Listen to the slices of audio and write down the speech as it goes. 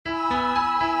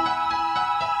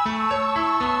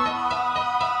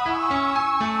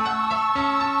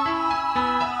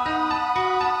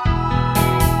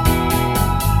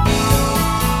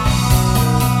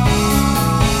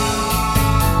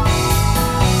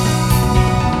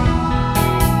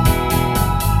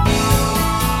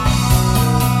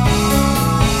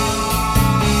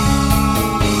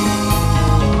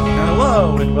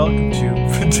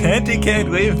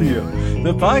Anti-Canon Waveview,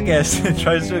 the podcast that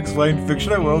tries to explain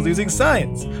fictional worlds using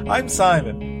science. I'm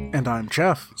Simon. And I'm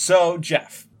Jeff. So,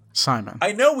 Jeff. Simon.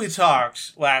 I know we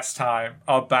talked last time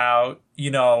about,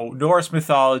 Norse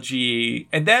mythology,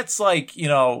 and that's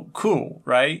cool,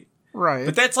 right? Right.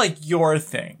 But that's your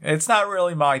thing. It's not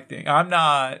really my thing. I'm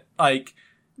not,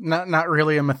 Not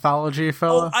really a mythology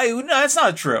fella? No, that's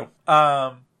not true.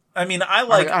 I mean,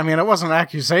 it wasn't an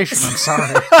accusation, I'm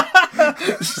sorry.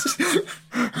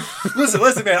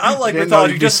 listen, man, I like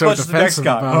mythology just as much as the next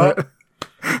guy. Huh?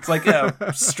 It's like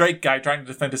a straight guy trying to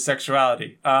defend his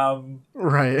sexuality.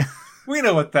 Right. We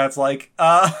know what that's like.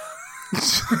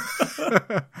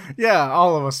 Yeah,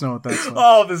 all of us know what that's like.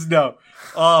 All of us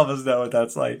know what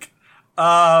that's like.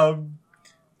 No,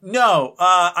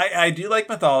 I do like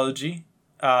mythology.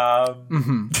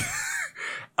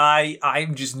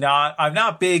 I'm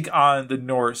not big on the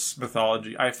Norse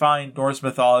mythology. I find Norse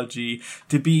mythology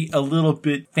to be a little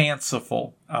bit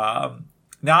fanciful.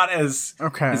 Not as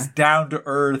down to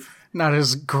earth, not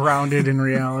as grounded in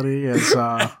reality as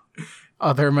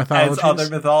other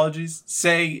mythologies.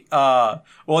 Say,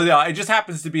 it just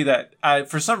happens to be that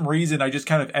for some reason I just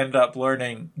kind of ended up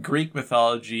learning Greek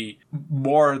mythology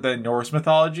more than Norse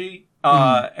mythology,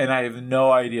 and I have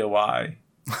no idea why.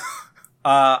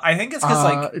 I think it's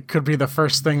because it could be the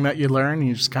first thing that you learn.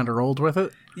 You just kind of rolled with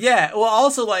it. Yeah. Well,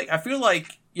 also I feel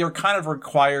like you're kind of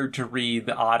required to read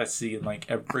the Odyssey in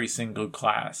every single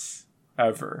class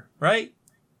ever, right?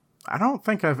 I don't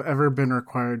think I've ever been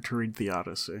required to read the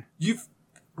Odyssey. You've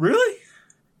really?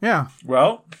 Yeah.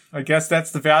 Well, I guess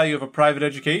that's the value of a private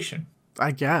education.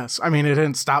 I guess. I mean, it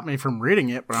didn't stop me from reading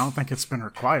it, but I don't think it's been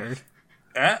required.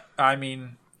 I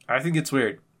mean, I think it's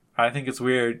weird.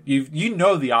 You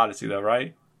know the Odyssey though,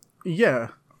 right? Yeah.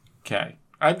 Okay.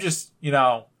 I'm just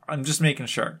making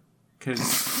sure.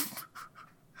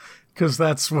 Because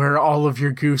that's where all of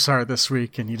your goofs are this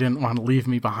week, and you didn't want to leave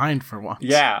me behind for once.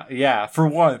 Yeah. For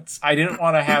once. I didn't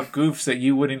want to have goofs that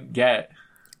you wouldn't get.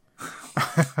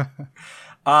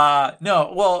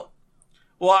 No, well,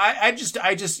 I just,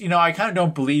 I kind of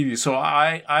don't believe you, so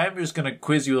I'm just going to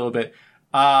quiz you a little bit.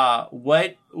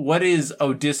 What is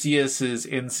Odysseus's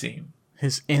inseam?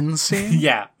 His inseam?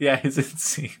 Yeah, his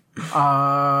inseam.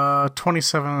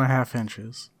 27.5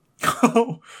 inches.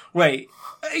 Oh, wait.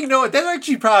 You know what? That's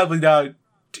actually probably not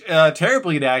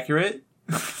terribly inaccurate.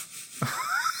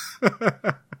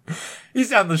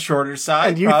 He's on the shorter side.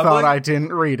 And you thought I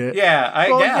didn't read it.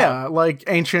 Yeah,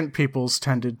 ancient peoples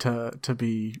tended to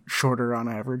be shorter on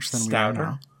average than Stouter. We are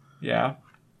now. Yeah.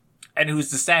 And who's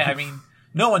to say? I mean,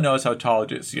 no one knows how tall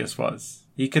Odysseus was.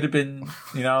 He could have been,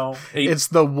 It's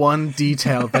the one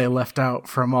detail they left out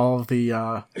from all of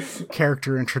the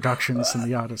character introductions in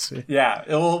the Odyssey. Yeah.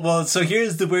 Well, so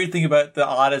here's the weird thing about the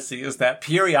Odyssey is that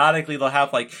periodically they'll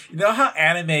have how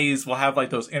animes will have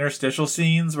those interstitial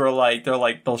scenes where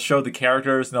they'll show the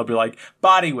characters and they'll be like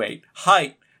body weight,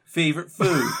 height, favorite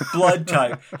food, blood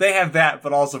type. They have that,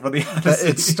 but also for the Odyssey.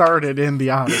 It started in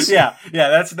the Odyssey. Yeah,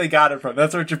 that's what they got it from.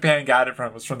 That's where Japan got it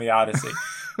from, was from the Odyssey.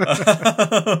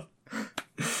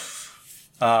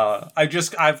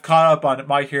 I've caught up on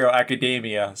My Hero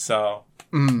Academia, so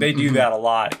they do that a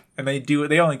lot. And they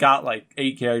only got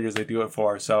 8 characters they do it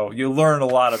for, so you learn a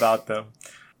lot about them.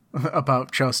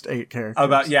 About just 8 characters.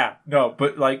 But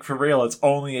for real, it's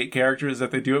only 8 characters that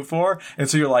they do it for. And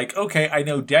so you're like, okay, I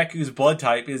know Deku's blood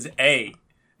type is A,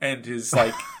 and his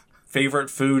favorite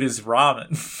food is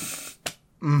ramen.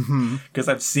 Mm-hmm. Because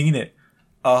I've seen it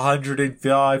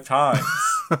 105 times.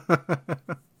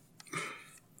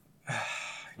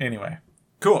 Anyway,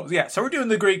 cool. Yeah, so we're doing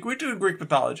Greek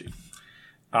mythology.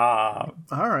 All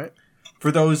right.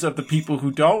 For those of the people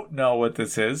who don't know what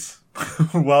this is,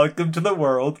 welcome to the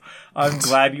world. I'm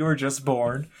glad you were just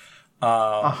born.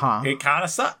 It kind of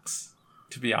sucks,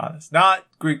 to be honest. Not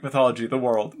Greek mythology, the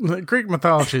world. Greek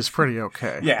mythology is pretty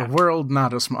okay. Yeah. The world,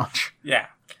 not as much. Yeah.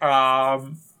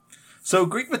 So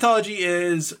Greek mythology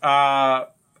is, the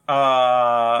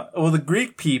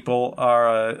Greek people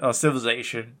are a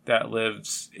civilization that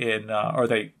lives in, or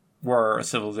they were a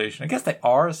civilization. I guess they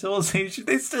are a civilization.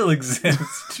 They still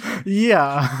exist.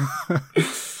 Yeah.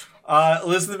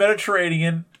 Lives in the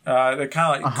Mediterranean. They're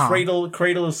kind of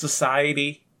cradle of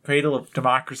society, cradle of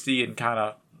democracy and kind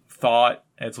of thought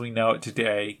as we know it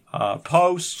today.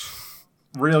 Post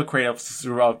real cradle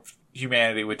of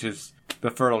humanity, which is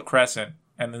the Fertile Crescent,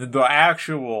 and then the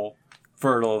actual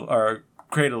fertile or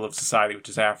cradle of society, which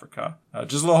is Africa.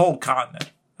 Just the whole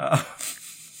continent.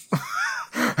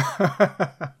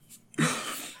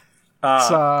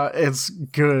 It's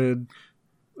good.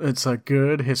 It's a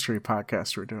good history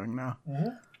podcast we're doing now. Mm-hmm.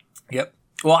 Yep.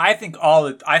 Well, I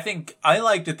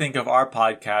like to think of our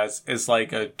podcast as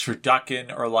like a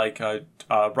turducken or like a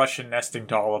Russian nesting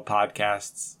doll of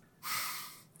podcasts.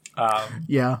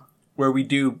 Yeah. Where we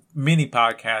do mini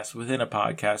podcasts within a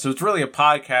podcast. So it's really a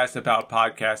podcast about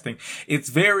podcasting. It's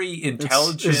very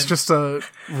intelligent. It's just a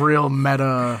real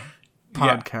meta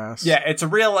podcast. Yeah, it's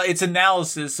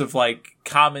analysis of like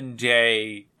common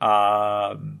day.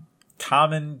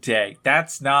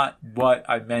 That's not what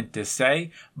I meant to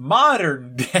say.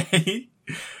 Modern day,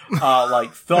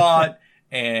 like thought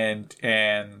and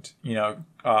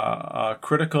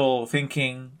critical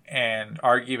thinking and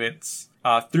arguments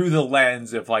through the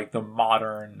lens of like the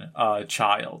modern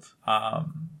child.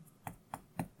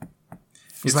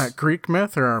 Is that Greek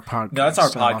myth or our podcast? No, that's our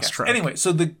podcast. Anyway,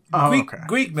 so the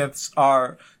Greek myths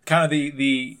are kind of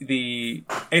the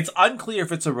it's unclear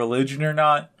if it's a religion or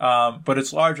not, but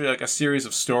it's largely like a series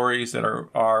of stories that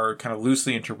are kind of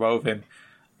loosely interwoven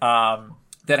that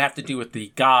have to do with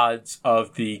the gods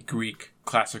of the Greek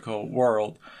classical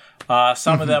world.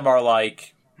 Some of them are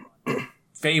like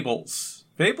fables.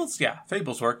 Fables? Yeah,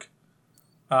 fables work.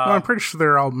 I'm pretty sure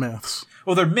they're all myths.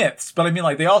 Well, they're myths, but I mean,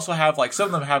 like, they also have, like, some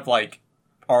of them have, like,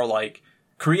 are, like,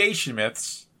 creation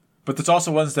myths, but there's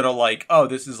also ones that are, like, oh,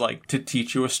 this is, like, to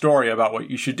teach you a story about what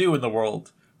you should do in the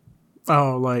world.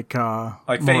 Oh, like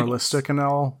moralistic and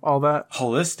all that?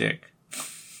 Holistic.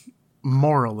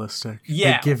 Moralistic.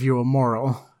 Yeah. They give you a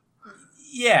moral.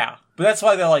 Yeah, but that's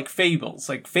why they're, like, fables.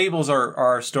 Like, fables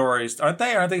are stories, aren't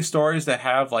they? Aren't they stories that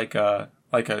have, like a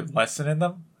lesson in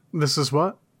them? This is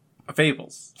what?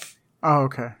 Fables. Oh,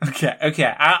 okay.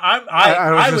 Okay.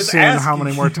 I was just seeing how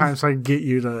many more times I can get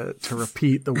you to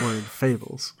repeat the word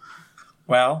fables.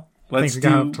 Well, I think we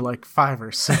got up to like 5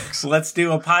 or 6. Let's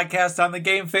do a podcast on the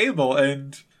game Fable,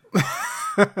 and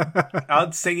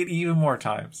I'll say it even more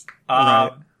times.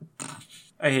 Right.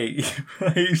 I hate you. I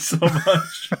hate you so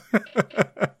much.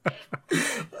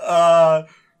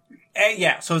 And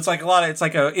yeah, so it's like it's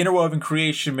like a interwoven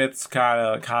creation myths kind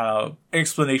of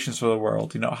explanations for the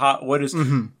world. You know, what is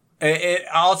it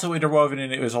also interwoven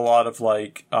in it was a lot of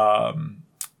like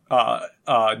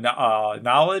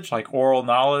knowledge, like oral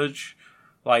knowledge,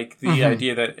 like the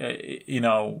idea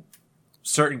that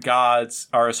certain gods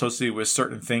are associated with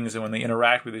certain things, and when they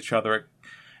interact with each other,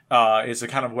 is a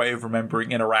kind of way of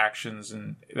remembering interactions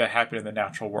that happen in the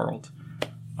natural world.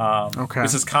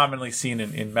 This is commonly seen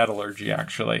in metallurgy,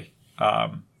 actually.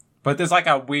 But there's like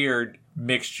a weird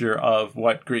mixture of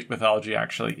what Greek mythology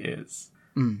actually is.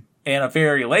 In a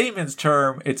very layman's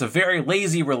term, it's a very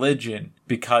lazy religion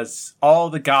because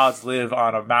all the gods live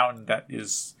on a mountain that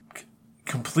is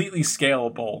completely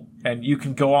scalable, and you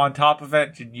can go on top of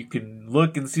it and you can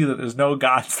look and see that there's no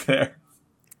gods there.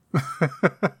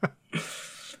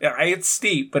 Yeah, it's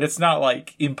steep, but it's not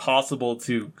like impossible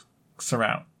to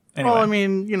surmount. Anyway. Well, I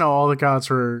mean, all the gods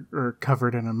were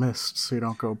covered in a mist, so you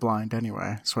don't go blind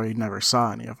anyway. That's why you never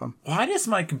saw any of them. Why does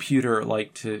my computer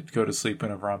like to go to sleep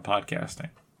whenever I'm podcasting?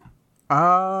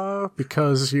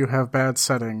 Because you have bad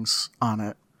settings on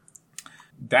it.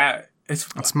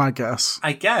 That's my guess.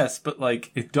 I guess, but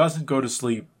like it doesn't go to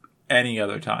sleep any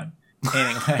other time.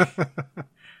 Anyway.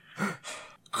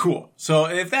 Cool. So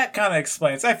if that kind of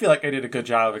explains, I feel like I did a good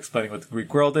job of explaining what the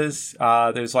Greek world is.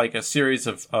 There's like a series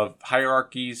of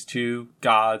hierarchies to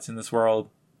gods in this world,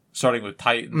 starting with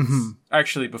Titans.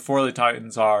 Actually, before the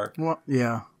Titans are... Well,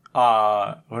 yeah.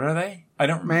 What are they?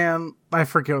 Man, I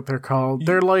forget what they're called.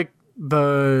 They're like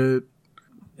the...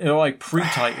 They're like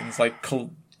pre-Titans, like...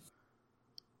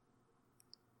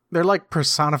 They're like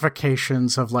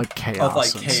personifications of like chaos. Of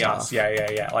like chaos, stuff.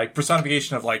 Yeah. Like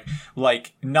personification of like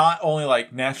not only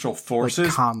like natural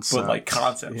forces, like but like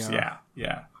concepts. Yeah.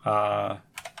 I'm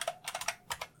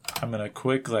gonna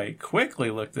quickly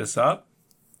look this up.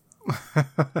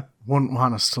 Wouldn't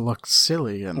want us to look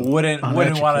silly and wouldn't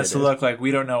want us to look like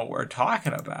we don't know what we're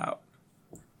talking about.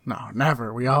 No,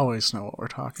 never. We always know what we're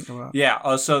talking about.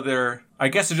 Yeah. So I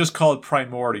guess they're just called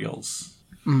primordials.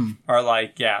 Are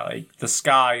like the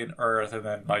sky and earth, and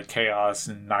then like chaos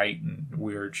and night and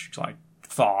weird like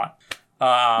thought.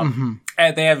 And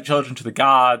they have children to the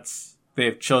gods. They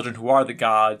have children who are the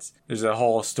gods. There's a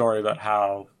whole story about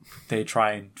how they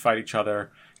try and fight each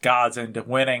other. Gods end up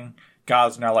winning.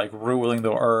 Gods are now like ruling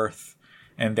the earth,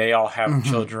 and they all have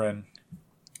children.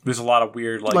 There's a lot of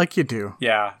weird like you do.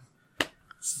 Yeah,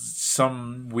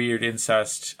 some weird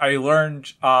incest. I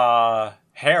learned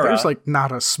Hera. There's like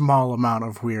not a small amount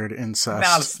of weird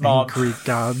incest in Greek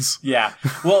gods. Yeah.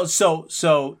 Well, so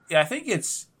I think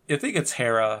it's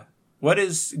Hera. What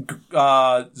is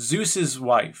Zeus's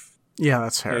wife? Yeah,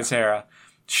 that's Hera. It's Hera.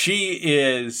 She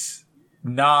is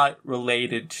not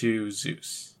related to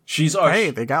Zeus.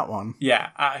 Hey, they got one. Yeah,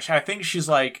 I think she's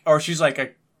like a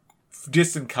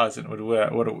distant cousin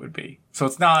what it would be. So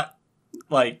it's not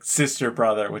like sister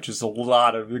brother, which is a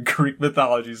lot of the Greek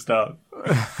mythology stuff.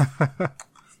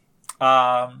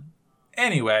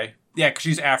 Anyway, yeah, because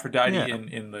she's Aphrodite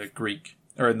in the Greek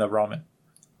or in the Roman.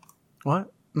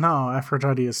 What? No,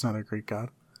 Aphrodite is not a Greek god.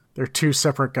 They're two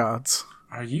separate gods.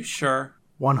 Are you sure?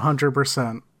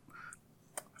 100%.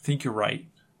 I think you're right.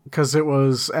 Because it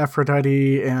was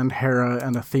Aphrodite and Hera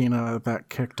and Athena that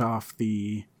kicked off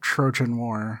the Trojan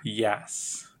War.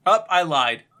 Yes. I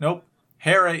lied. Nope.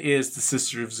 Hera is the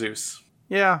sister of Zeus.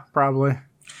 Yeah, probably.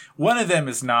 One of them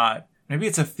is not. Maybe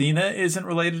it's Athena isn't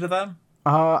related to them?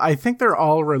 I think they're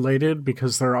all related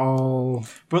because they're all...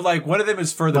 But, like, one of them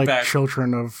is further back.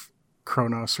 Children of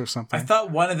Kronos or something. I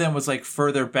thought one of them was, like,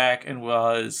 further back and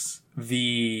was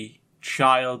the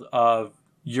child of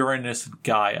Uranus and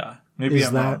Gaia. Maybe is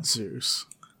I'm that wrong. Zeus?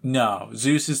 No,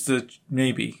 Zeus is the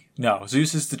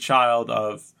child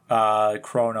of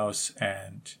Kronos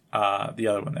and the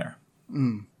other one there.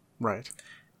 Right.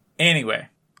 Anyway,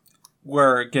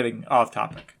 we're getting off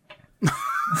topic.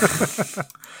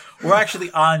 We're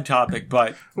actually on topic,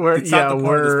 but we're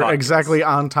exactly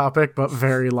on topic, but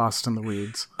very lost in the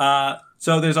weeds.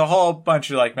 So there's a whole bunch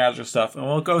of like magical stuff, and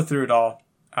we'll go through it all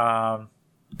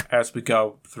as we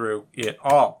go through it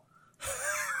all.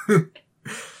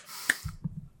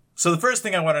 So the first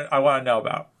thing I want to know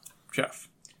about, Jeff.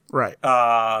 Right.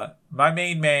 My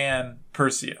main man,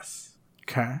 Perseus.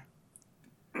 Okay.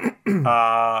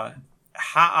 And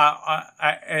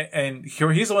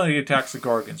he's the one who attacks the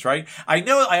Gorgons, right? I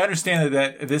understand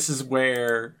that this is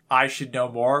where I should know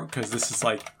more because this is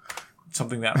like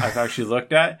something that I've actually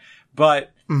looked at,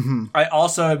 but I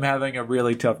also am having a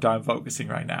really tough time focusing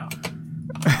right now.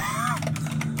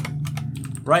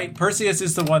 Right? Perseus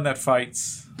is the one that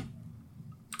fights.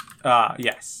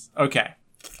 Yes. Okay.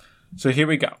 So here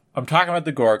we go. I'm talking about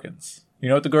the Gorgons. You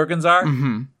know what the Gorgons are?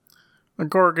 Mm-hmm. The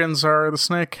Gorgons are the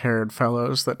snake-haired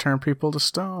fellows that turn people to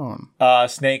stone.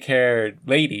 Snake-haired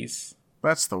ladies.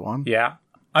 That's the one. Yeah.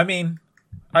 I mean,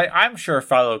 I'm sure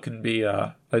Philo can be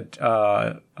a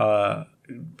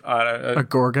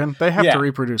Gorgon. They have to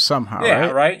reproduce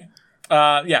somehow, right?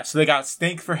 Yeah, so they got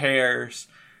snake for hairs,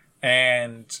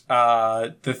 and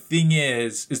the thing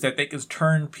is that they can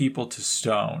turn people to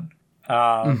stone.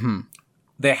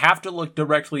 They have to look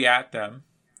directly at them,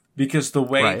 because the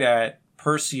way that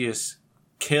Perseus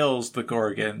kills the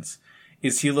Gorgons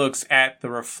is he looks at the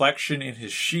reflection in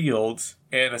his shield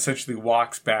and essentially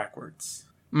walks backwards.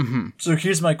 So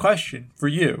here's my question for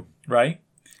you, right?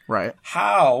 Right.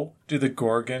 How do the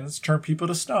Gorgons turn people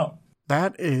to stone?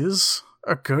 That is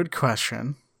a good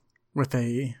question with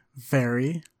a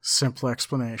very simple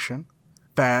explanation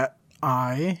that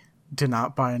I did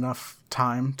not buy enough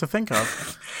time to think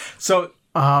of. So,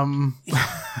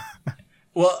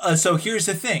 so here's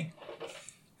the thing.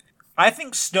 I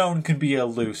think stone can be a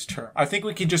loose term. I think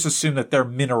we can just assume that they're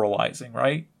mineralizing,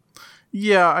 right?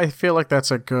 Yeah, I feel like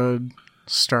that's a good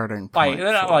starting point.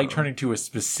 They're not like turning to a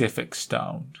specific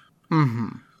stone.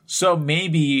 So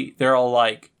maybe they're all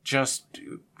like just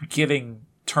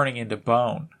turning into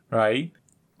bone, right?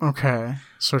 Okay.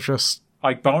 So just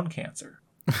like bone cancer.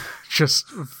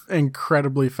 Just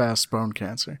incredibly fast bone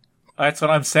cancer. That's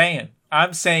what I'm saying.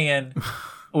 I'm saying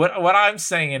what I'm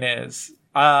saying is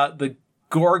the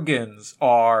Gorgons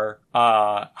are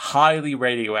highly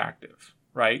radioactive,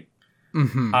 right?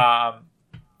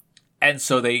 And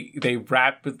so they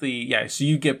rapidly, so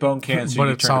you get bone cancer. But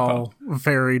it's all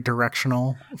very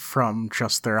directional from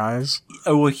just their eyes.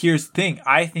 Oh, well, here's the thing.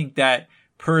 I think that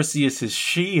Perseus's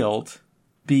shield,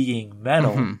 being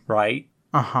metal, right?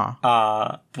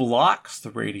 Blocks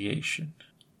the radiation.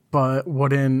 But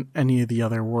wouldn't any of the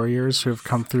other warriors who have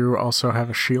come through also have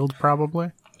a shield,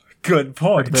 probably? Good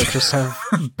point. Or do they just have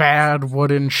bad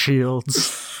wooden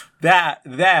shields? That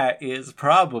is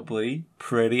probably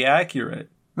pretty accurate.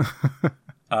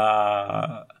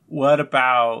 What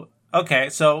about... Okay,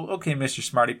 Mr.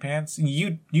 Smarty Pants,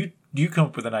 you come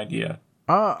up with an idea.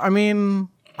 I mean,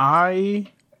 I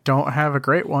don't have a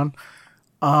great one.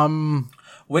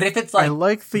 What if it's like... I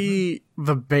like the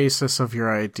basis of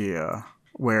your idea,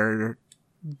 where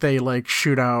they like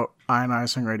shoot out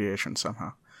ionizing radiation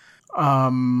somehow.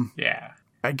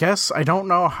 I guess I don't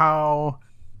know how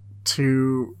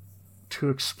to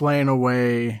explain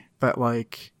away that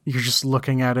like you're just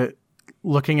looking at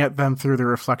them through the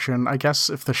reflection. I guess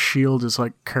if the shield is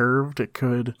like curved, it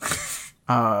could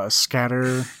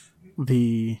scatter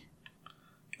the...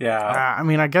 I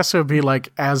mean, I guess it would be like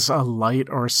as a light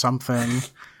or something,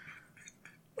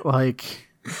 like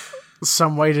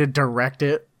some way to direct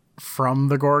it from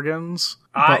the Gorgons.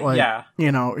 But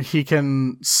he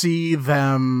can see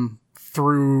them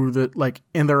through the, like,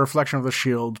 in the reflection of the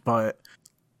shield, but,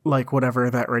 like, whatever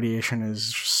that radiation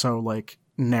is so, like,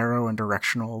 narrow and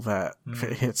directional that if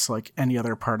it hits, like, any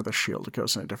other part of the shield, it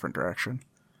goes in a different direction.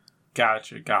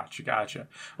 Gotcha.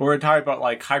 We're talking about,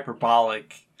 like,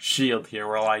 hyperbolic shield here,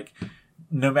 where, like,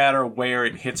 no matter where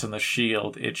it hits on the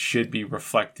shield, it should be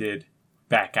reflected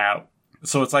back out.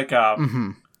 So it's like,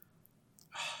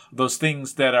 those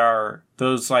things that are,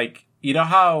 those, like, you know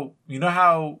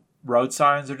how road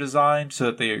signs are designed so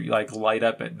that they, like, light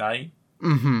up at night,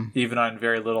 even on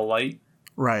very little light.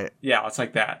 Right. Yeah, it's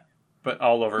like that, but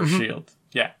all over a shield.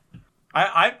 Yeah,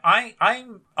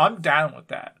 I'm down with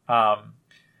that.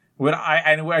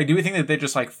 I do think that they're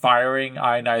just, like, firing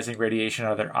ionizing radiation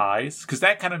out of their eyes, because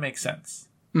that kind of makes sense.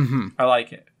 I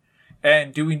like it.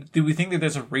 And do we think that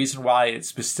there's a reason why it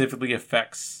specifically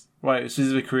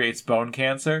creates bone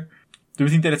cancer? Do we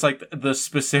think that it's, like, the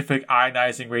specific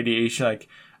ionizing radiation, like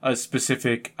a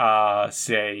specific,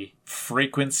 say,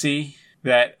 frequency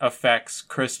that affects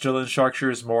crystalline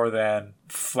structures more than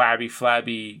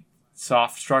flabby,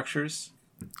 soft structures?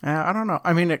 I don't know.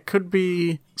 I mean, it could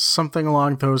be something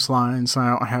along those lines. I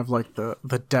don't have, like,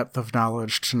 the depth of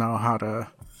knowledge to know how to,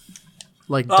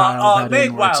 like, dial that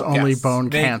in where it's only bone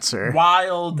cancer.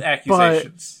 Wild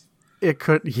accusations. But it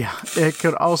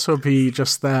could also be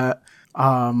just that,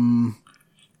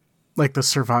 like, the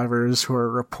survivors who are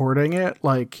reporting it,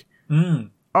 like,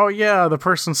 oh yeah, the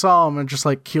person saw him and just,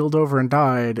 like, keeled over and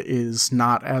died, is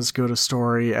not as good a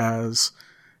story as,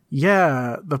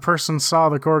 yeah, the person saw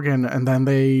the Gorgon and then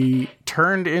they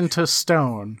turned into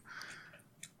stone.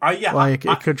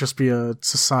 It could just be a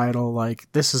societal,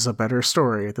 like, this is a better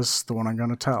story. This is the one I'm going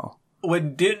to tell.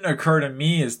 What didn't occur to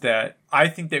me is that I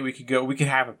think that we could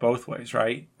have it both ways,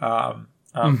 right?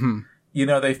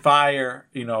 They fire,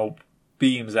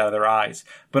 beams out of their eyes.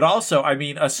 But also, I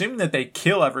mean, assuming that they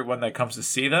kill everyone that comes to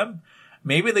see them,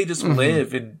 maybe they just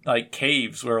live in, like,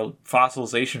 caves where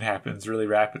fossilization happens really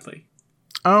rapidly.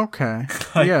 Okay.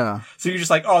 Yeah. So you're just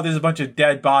like, oh, there's a bunch of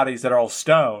dead bodies that are all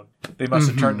stone. They must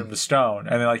have turned them to stone.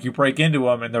 And then, like, you break into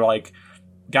them and they're, like,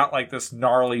 got, like, this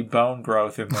gnarly bone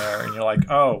growth in there. And you're like,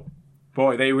 oh,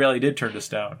 boy, they really did turn to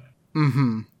stone.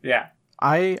 Yeah.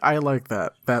 I like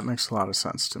that. That makes a lot of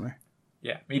sense to me.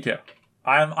 Yeah, me too.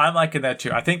 I'm liking that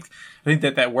too. I think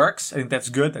that works. I think that's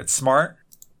good. That's smart.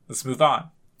 Let's move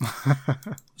on.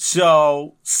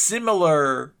 So,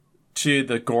 similar to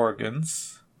the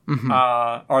Gorgons,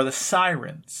 are the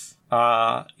Sirens.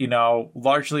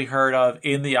 Largely heard of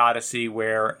in the Odyssey,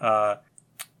 where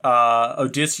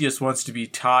Odysseus wants to be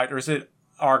tied, or is it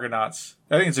Argonauts?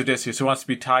 I think it's Odysseus who wants to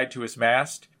be tied to his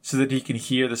mast so that he can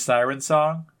hear the siren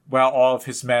song while all of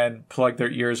his men plug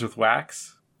their ears with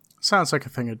wax. Sounds like a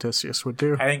thing Odysseus would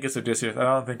do. I think it's Odysseus. I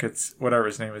don't think it's whatever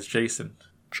his name is, Jason.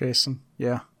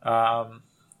 Yeah.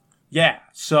 Yeah,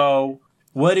 so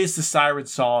what is the siren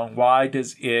song? Why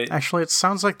does it... Actually, it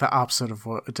sounds like the opposite of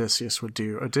what Odysseus would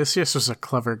do. Odysseus was a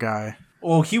clever guy.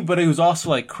 Well, but he was also,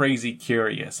 like, crazy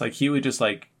curious. Like, he would just,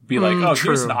 like, be like, oh,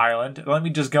 true. Here's an island. Let me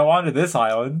just go onto this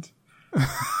island.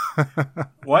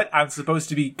 What? I'm supposed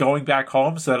to be going back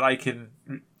home so that I can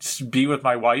be with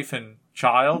my wife and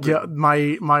child? Yeah,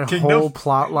 my whole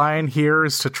plot line here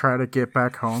is to try to get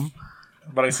back home.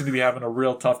 But I seem to be having a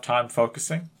real tough time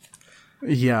focusing.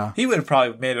 Yeah. He would have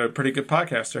probably made a pretty good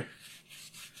podcaster.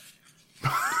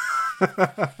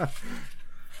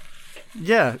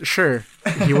 Yeah, sure.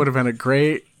 He would have been a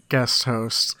great guest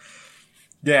host.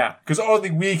 Yeah, because only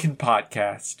we can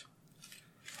podcast.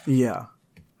 Yeah.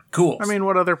 Cool. I mean,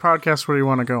 what other podcast would you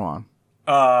want to go on?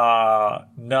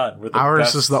 None. We're the Ours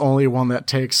best. Is the only one that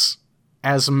takes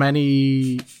as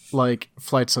many, like,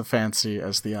 flights of fancy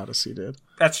as the Odyssey did.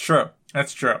 That's true.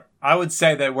 I would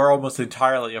say that we're almost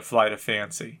entirely a flight of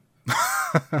fancy.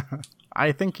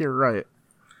 I think you're right.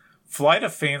 Flight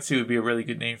of Fancy would be a really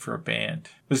good name for a band.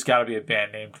 There's got to be a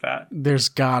band named that. There's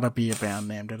got to be a band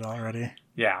named it already.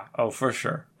 Yeah. Oh, for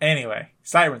sure. Anyway,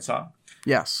 Siren Song.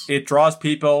 Yes. It draws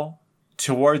people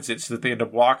towards it so that they end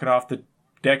up walking off the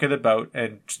deck of the boat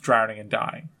and drowning and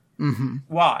dying. Mm-hmm.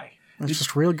 Why? It's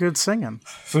just real good singing.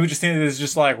 So we just think it's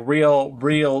just like real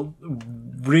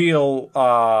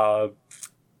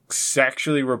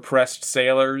sexually repressed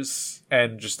sailors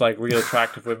and just like real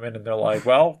attractive women, and they're like,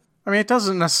 well... I mean, it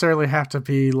doesn't necessarily have to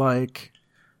be like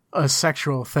a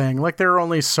sexual thing. Like, there were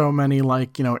only so many,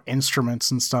 like, you know, instruments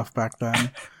and stuff back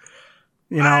then.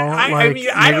 You know, maybe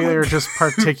they were just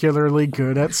particularly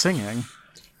good at singing.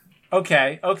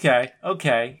 Okay. Okay.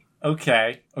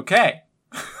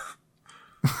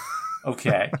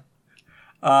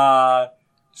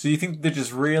 So you think they're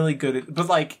just really good at... But,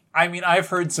 like, I mean, I've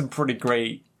heard some pretty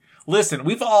great... Listen,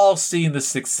 we've all seen The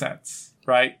Sixth Sense,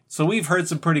 right? So we've heard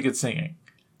some pretty good singing.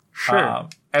 Sure.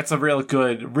 That's a real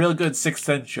good Sixth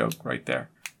Sense joke right there.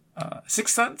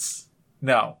 Sixth Sense?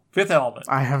 No. Fifth Element.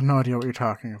 I have no idea what you're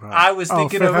talking about. I was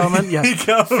thinking Fifth Element? Yes.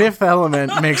 Fifth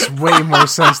Element makes way more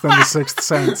sense than The Sixth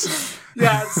Sense.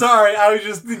 Yeah, sorry. I was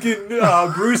just thinking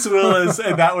Bruce Willis,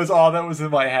 and that was all that was in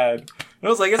my head. I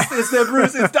was like,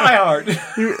 it's Die Hard.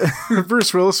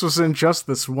 Bruce Willis was in just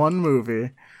this one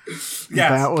movie.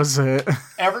 Yes. That was it.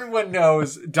 Everyone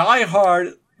knows Die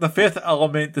Hard, The Fifth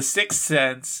Element, The Sixth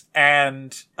Sense,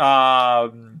 and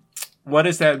what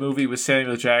is that movie with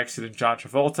Samuel Jackson and John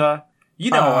Travolta? You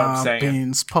know what I'm saying.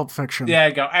 Beans, Pulp Fiction. Yeah,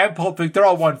 go. And Pulp Fiction. They're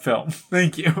all one film.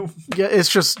 Thank you. Yeah, it's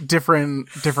just different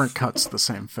cuts, the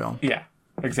same film. Yeah,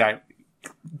 exactly.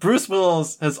 Bruce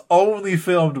Willis has only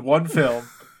filmed one film,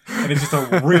 and it's just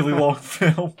a really long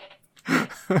film.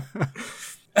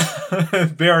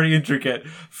 Very intricate.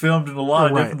 Filmed in a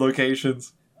lot of different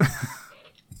locations.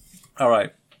 All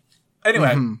right. Anyway.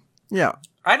 Mm-hmm. Yeah.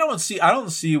 I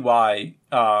don't see why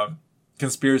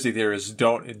conspiracy theorists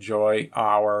don't enjoy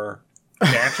our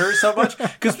banter so much,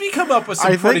 because we come up with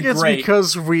some pretty great... I think it's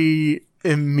because we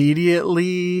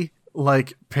immediately,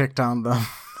 picked on them.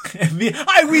 We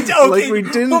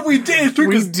didn't. But we did. It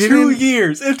took us 2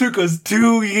 years. It took us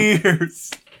 2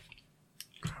 years.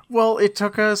 Well, it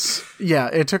took us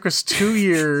 2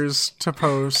 years to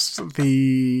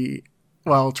to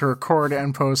record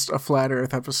and post a Flat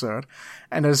Earth episode.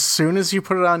 And as soon as you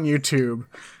put it on YouTube,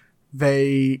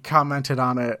 they commented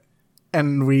on it,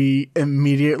 and we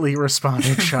immediately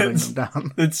responded shutting them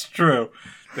down. It's true.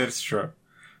 That's true.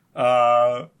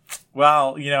 Well,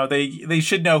 they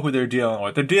should know who they're dealing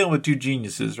with. They're dealing with two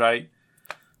geniuses, right?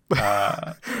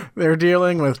 They're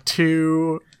dealing with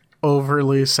two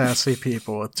overly sassy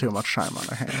people with too much time on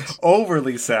their hands.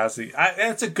 Overly sassy.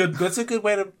 That's a good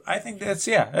way to... I think that's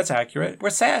accurate.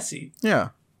 We're sassy. Yeah.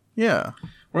 Yeah.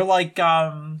 We're like,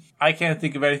 I can't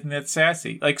think of anything that's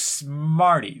sassy. Like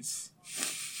Smarties.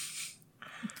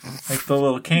 Like the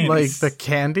little candies. Like the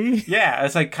candy? Yeah,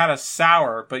 it's like kind of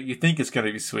sour, but you think it's going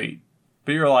to be sweet.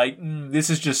 But you're like,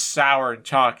 this is just sour and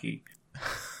chalky.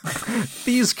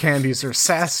 These candies are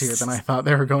sassier than I thought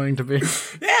they were going to be.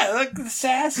 Yeah, like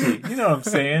sassy. You know what I'm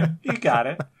saying? You got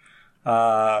it.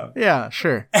 Yeah,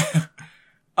 sure.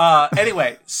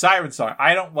 Anyway, Siren Song.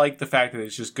 I don't like the fact that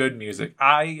it's just good music.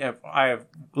 I've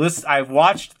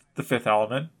watched The Fifth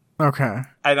Element. Okay.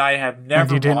 And I have never.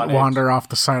 And you didn't wander off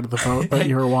the side of the boat that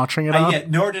you were watching it on?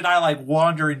 Nor did I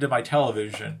wander into my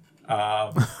television.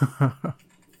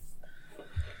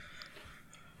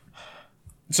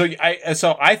 So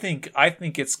I think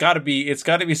it's got to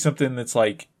be something that's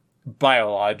like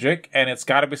biologic, and it's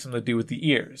got to be something to do with the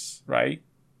ears, right?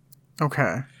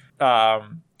 Okay.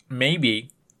 Maybe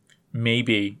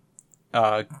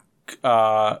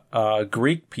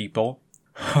Greek people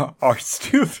are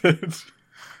stupid.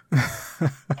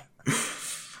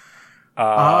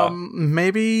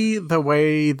 Maybe the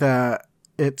way that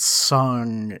it's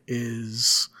sung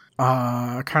is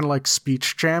kind of like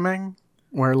speech jamming,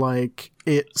 where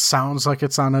it sounds like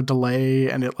it's on a delay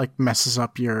and it messes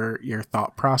up your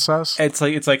thought process. It's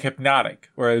like hypnotic,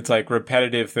 where it's like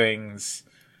repetitive things.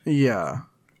 Yeah.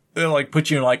 They put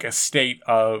you in a state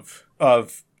of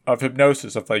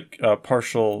hypnosis, of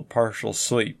partial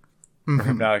sleep. Or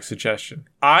hypnotic suggestion.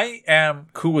 I am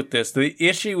cool with this. The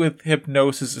issue with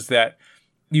hypnosis is that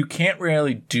you can't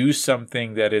really do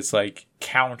something that is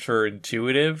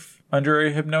counterintuitive under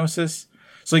a hypnosis.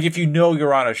 So if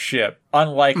you're on a ship,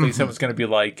 unlikely someone's going to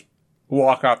be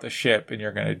walk off the ship and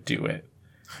you're going to do it.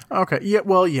 Okay. Yeah.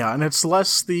 Well, yeah. And it's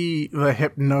less the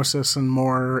hypnosis and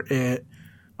more it,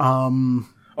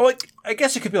 well, I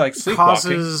guess it could be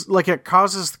sleepwalking. It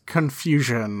causes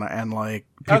confusion, and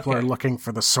people are looking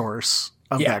for the source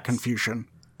of that confusion.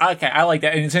 Okay, I like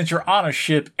that. And since you're on a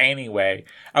ship anyway,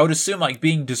 I would assume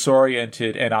being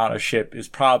disoriented and on a ship is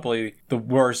probably the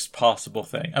worst possible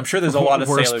thing. I'm sure there's a lot of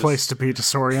worst sailors... place to be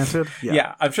disoriented?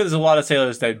 Yeah, I'm sure there's a lot of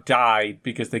sailors that died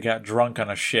because they got drunk on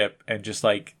a ship and just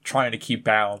trying to keep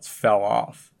balance fell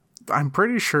off. I'm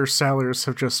pretty sure sailors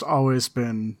have just always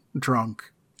been drunk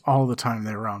all the time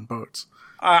they were on boats.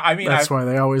 That's why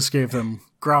they always gave them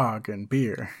grog and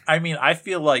beer. I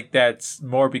feel like that's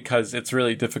more because it's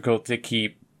really difficult to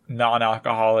keep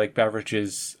non-alcoholic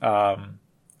beverages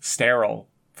sterile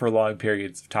for long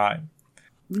periods of time.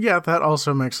 Yeah, that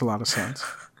also makes a lot of sense.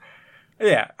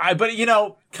 Yeah, but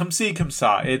come see, come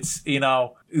saw. It's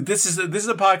this is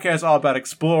a podcast all about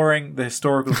exploring the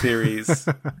historical theories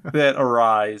that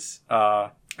arise.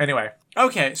 Anyway,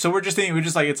 Okay, so we're just like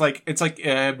it's like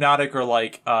hypnotic or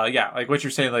like like what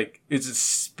you're saying, like is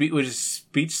it which is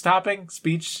speech stopping,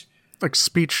 speech like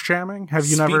speech jamming. Have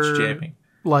you never jamming.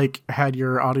 Like had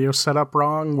your audio set up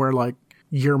wrong where like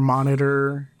your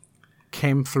monitor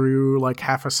came through like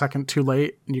half a second too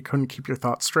late and you couldn't keep your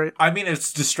thoughts straight? I mean,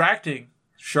 it's distracting.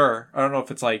 Sure, I don't know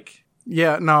if it's like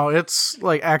it's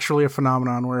like actually a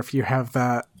phenomenon where if you have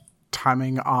that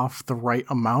timing off the right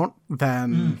amount,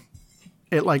 then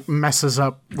it like messes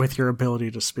up with your ability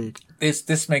to speak.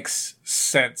 This makes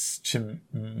sense to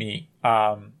me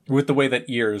with the way that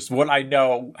what I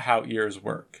know how ears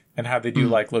work and how they do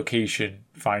like location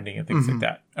finding and things like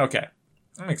that. Okay,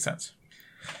 that makes sense.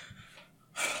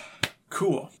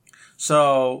 Cool.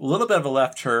 So a little bit of a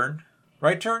left turn,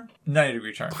 right turn,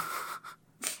 90-degree turn.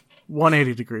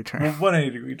 180-degree turn.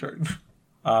 180-degree turn.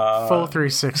 Full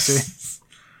 360.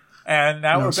 And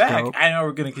now we're back. I know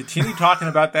we're going to continue talking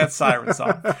about that siren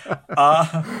song.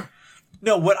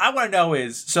 No, what I want to know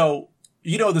is, so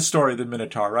you know the story of the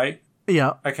Minotaur, right?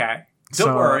 Yeah. Okay.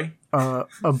 Don't worry. A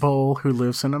bull who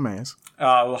lives in a maze.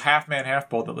 Well, half man, half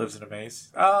bull that lives in a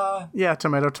maze. Yeah,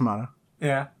 tomato.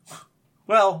 Yeah.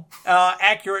 Well,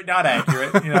 accurate, not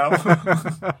accurate, you know.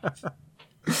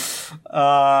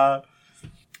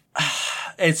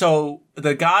 And so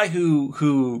the guy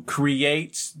who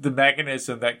creates the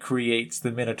mechanism that creates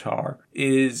the Minotaur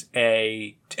is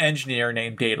a engineer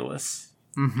named Daedalus,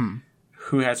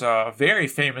 who has a very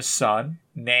famous son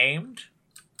named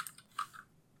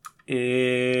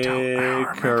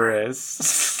Icarus.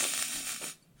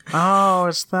 Oh,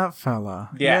 it's that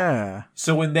fella. Yeah.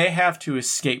 So when they have to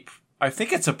escape, I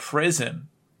think it's a prison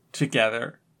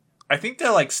together. I think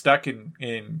they're like stuck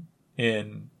in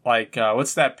like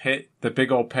what's that pit? The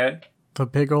big old pit. The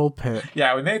big old pit.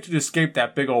 Yeah, when they have to escape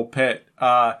that big old pit,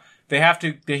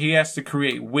 he has to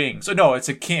create wings. Oh no, it's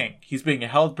a king. He's being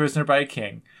held prisoner by a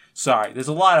king. Sorry, there's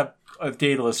a lot of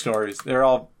Daedalus stories. They're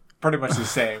all pretty much the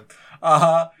same.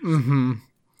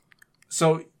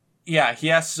 So yeah, he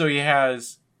has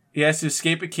to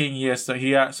escape a king. So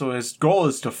his goal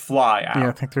is to fly out. Yeah,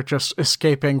 I think they're just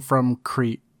escaping from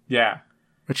Crete. Yeah.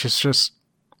 Which is just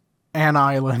an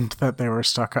island that they were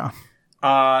stuck on.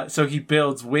 So he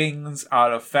builds wings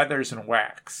out of feathers and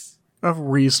wax. A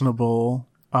reasonable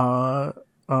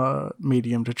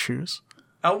medium to choose.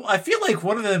 I feel like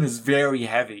one of them is very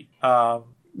heavy.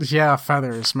 Yeah,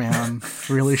 feathers, man.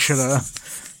 Really should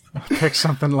have picked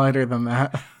something lighter than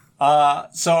that.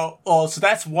 So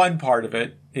that's one part of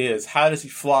it, is how does he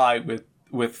fly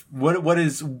with what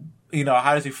is, you know,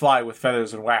 how does he fly with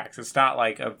feathers and wax? It's not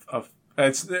like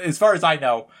it's, as far as I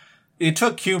know, it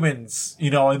took humans, you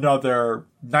know, another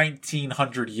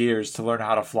 1900 years to learn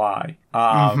how to fly.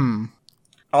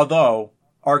 Although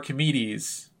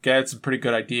Archimedes had some pretty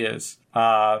good ideas.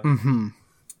 Not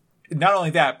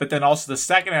only that, but then also the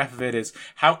second half of it is,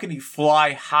 how can he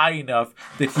fly high enough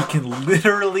that he can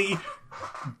literally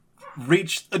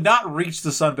not reach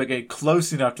the sun, but get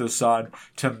close enough to the sun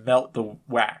to melt the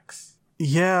wax?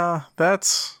 Yeah,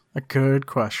 that's a good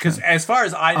question. Because as far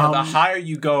as I know, the higher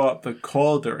you go up, the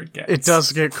colder it gets. It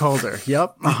does get colder.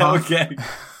 Yep. Okay.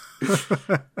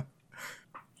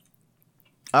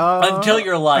 Until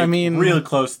you're real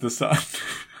close to the sun.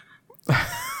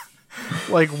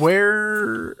 Like,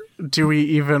 where do we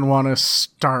even want to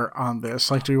start on this?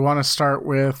 Like, do we want to start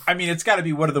with? I mean, it's got to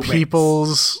be one of the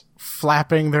people's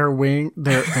flapping their wings,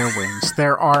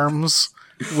 their arms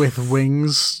with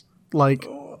wings like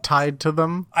tied to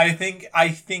them. I think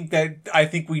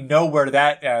we know where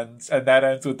that ends, and that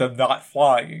ends with them not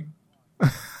flying.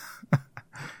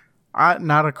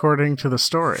 Not according to the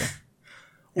story.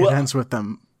 It ends with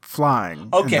them flying.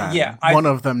 Okay, yeah. One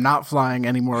of them not flying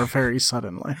anymore very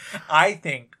suddenly. I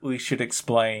think we should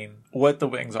explain what the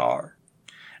wings are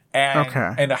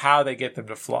and how they get them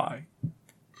to fly.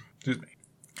 Excuse me.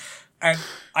 And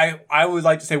I would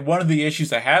like to say one of the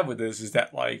issues I have with this is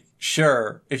that, like,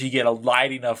 sure, if you get a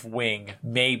light enough wing,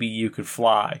 maybe you could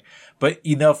fly. But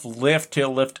enough lift to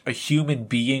lift a human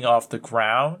being off the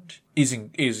ground is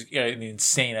an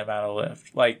insane amount of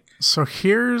lift. Like, so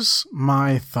here's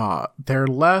my thought. They're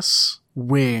less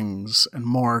wings and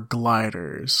more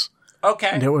gliders. Okay.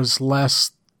 And it was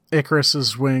less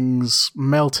Icarus's wings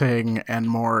melting and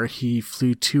more he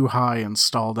flew too high and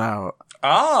stalled out.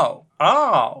 Oh.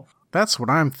 That's what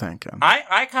I'm thinking.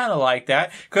 I kind of like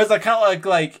that, because I kind of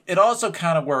like it also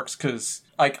kind of works, because,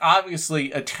 like,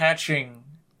 obviously attaching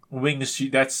wings to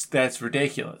that's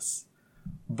ridiculous.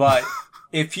 But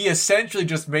if he essentially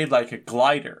just made like a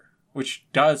glider, which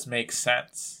does make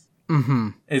sense,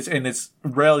 it's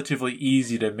relatively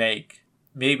easy to make.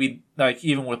 maybe like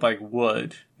even with like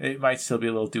wood, it might still be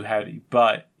a little too heavy.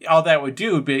 But all that would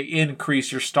do would be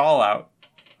increase your stall out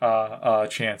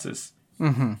chances.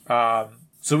 Mm-hmm.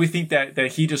 So we think that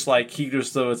he just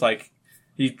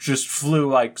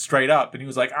flew like straight up, and he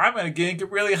was like, I'm gonna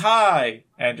get really high,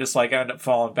 and just like ended up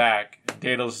falling back. And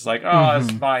Daedalus is like,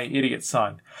 that's my idiot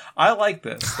son. I like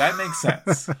this. That makes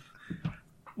sense.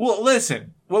 Well,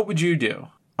 listen, what would you do?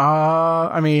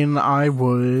 I mean, I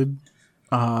would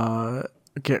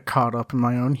get caught up in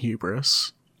my own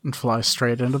hubris and fly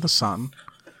straight into the sun,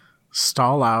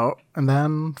 stall out, and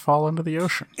then fall into the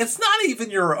ocean. It's not even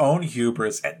your own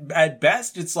hubris. At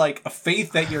best, it's like a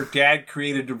faith that your dad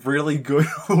created really good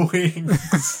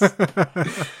wings.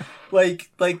 like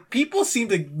people seem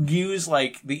to use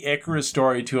like the Icarus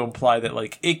story to imply that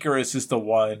like Icarus is the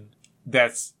one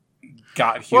that's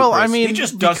got hubris. Well, I mean, he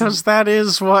just doesn't, because that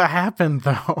is what happened,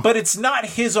 though. But it's not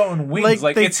his own wings.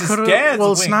 Like it's his dad's Well,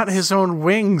 wings. It's not his own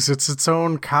wings. It's its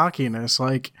own cockiness.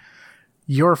 Like,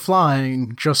 you're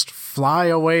flying, just fly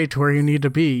away to where you need to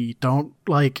be. Don't,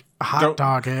 like,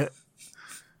 dog it.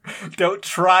 Don't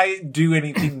try do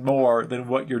anything more than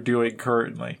what you're doing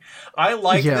currently. I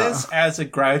like this as a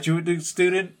graduate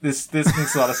student. This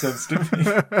makes a lot of sense to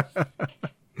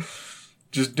me.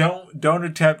 Just don't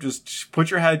attempt. Just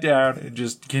put your head down and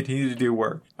just continue to do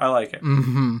work. I like it.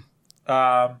 Mm-hmm.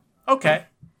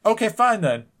 Okay, fine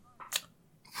then.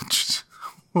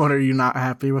 What, are you not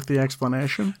happy with the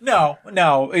explanation? No.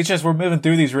 It's just we're moving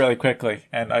through these really quickly,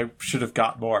 and I should have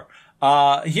got more.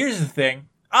 Here's the thing.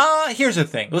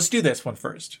 Let's do this one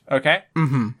first, okay?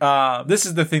 Mm-hmm. This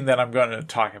is the thing that I'm going to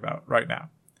talk about right now.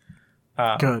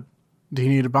 Good. Do you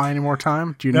need to buy any more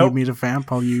time? Do you need me to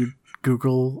vamp while you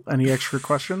Google any extra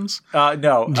questions? No.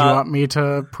 Do you want me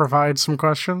to provide some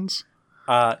questions?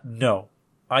 No.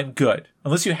 I'm good.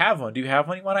 Unless you have one. Do you have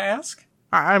one you want to ask?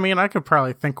 I mean, I could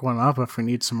probably think one up if we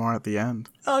need some more at the end.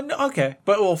 No, okay.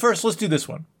 But, well, first, let's do this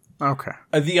one. Okay.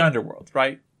 The Underworld,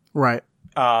 right? Right.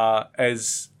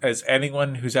 As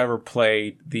anyone who's ever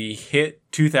played the hit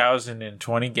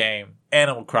 2020 game,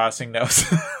 Animal Crossing knows.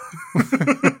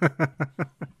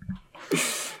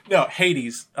 No,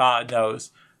 Hades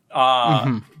knows.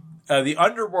 The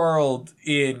Underworld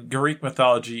in Greek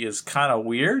mythology is kind of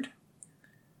weird.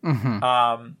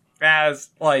 Mm-hmm. As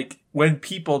like when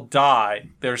people die,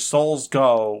 their souls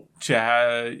go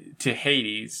to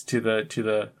Hades, to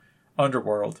the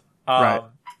Underworld. Right.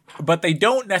 But they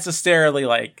don't necessarily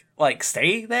like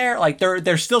stay there. Like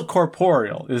they're still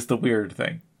corporeal is the weird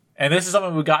thing. And this is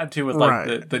something we got into with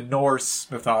like the Norse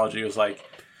mythology. It was like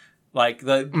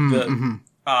the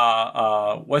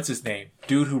what's his name?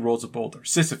 Dude who rolls a boulder.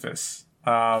 Sisyphus.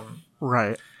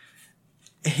 Right.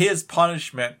 His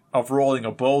punishment of rolling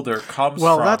a boulder comes from...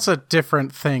 Well, that's a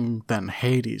different thing than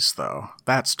Hades, though.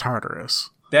 That's Tartarus.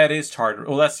 That is Tartarus.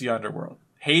 Well, that's the Underworld.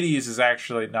 Hades is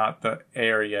actually not the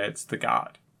area, it's the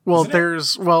god. Well,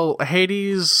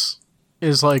 Hades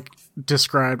is like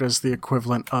described as the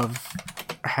equivalent of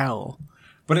hell.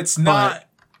 But it's not...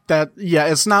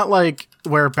 It's not like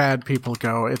where bad people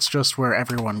go. It's just where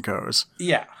everyone goes.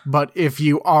 Yeah. But if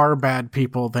you are bad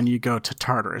people, then you go to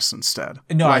Tartarus instead.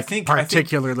 No, like, I think...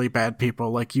 particularly bad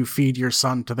people, like you feed your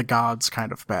son to the gods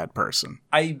kind of bad person.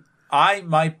 I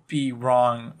might be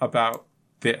wrong about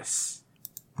this,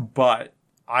 but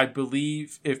I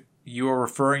believe if you are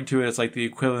referring to it as like the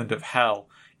equivalent of hell,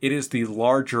 it is the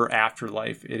larger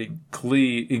afterlife. It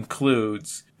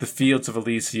includes the Fields of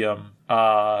Elysium,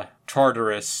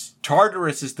 Tartarus.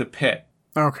 Tartarus is the pit.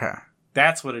 Okay.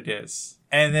 That's what it is.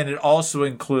 And then it also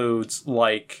includes,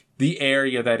 like, the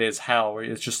area that is hell, where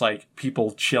it's just, like,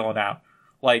 people chilling out.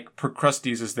 Like,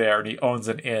 Procrustes is there, and he owns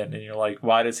an inn, and you're like,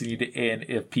 why does he need an inn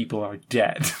if people are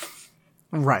dead?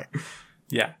 Right.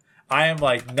 Yeah. I am,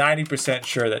 like, 90%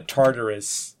 sure that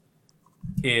Tartarus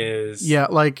is... Yeah,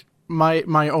 like,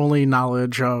 my only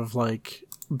knowledge of, like,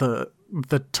 the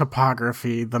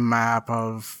topography, the map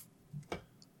of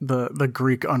the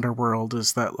Greek underworld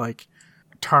is that, like,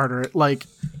 Tartarus, like,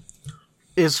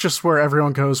 it's just where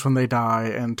everyone goes when they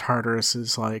die, and Tartarus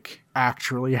is, like,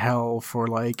 actually hell for,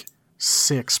 like,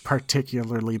 6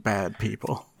 particularly bad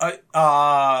people.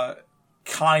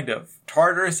 Kind of.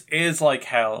 Tartarus is like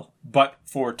hell, but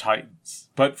for Titans.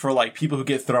 But for, like, people who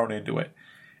get thrown into it.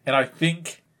 And I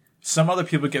think some other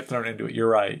people get thrown into it, you're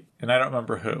right. And I don't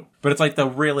remember who. But it's like the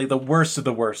worst of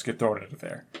the worst get thrown into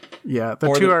there. Yeah,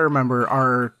 the two I remember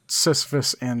are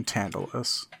Sisyphus and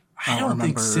Tantalus. I don't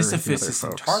think Sisyphus is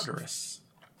in Tartarus.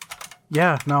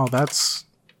 Yeah, no, that's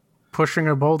pushing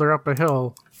a boulder up a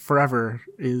hill forever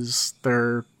is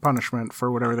their punishment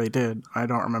for whatever they did. I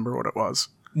don't remember what it was.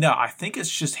 No, I think it's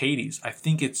just Hades. I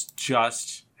think it's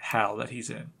just hell that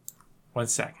he's in. 1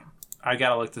 second. I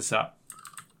gotta look this up.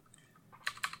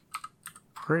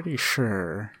 Pretty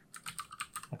sure.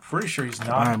 I'm pretty sure he's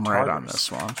not. I'm right on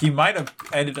this one. He might have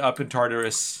ended up in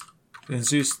Tartarus. In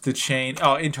Zeus the Chain.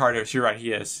 Oh, in Tartarus. You're right.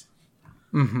 He is.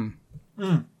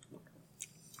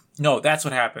 No, that's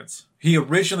what happens. He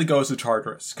originally goes to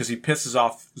Tartarus because he pisses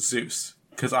off Zeus.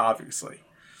 Because obviously.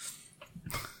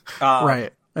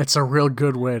 Right. It's a real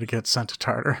good way to get sent to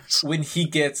Tartarus. When he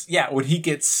gets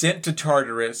sent to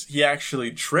Tartarus, he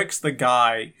actually tricks the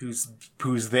guy who's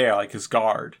there, like his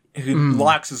guard. He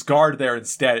locks his guard there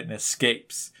instead and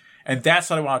escapes. And that's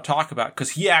what I want to talk about,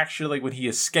 because he actually, when he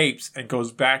escapes and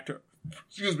goes back to,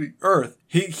 Earth,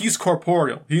 he's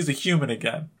corporeal. He's a human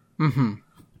again. Mm-hmm.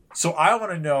 So I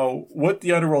want to know what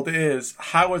the underworld is,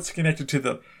 how it's connected to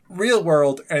the real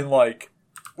world, and like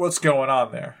what's going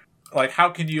on there. Like, how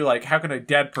can a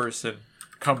dead person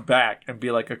come back and be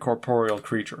like a corporeal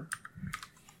creature?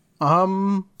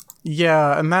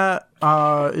 Yeah, and that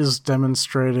is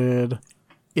demonstrated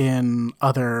in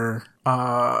other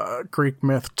Greek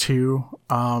myth too,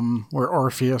 where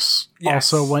Orpheus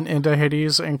also went into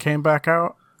Hades and came back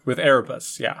out. With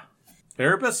Erebus, yeah.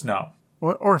 Erebus? No.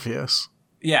 What, Orpheus?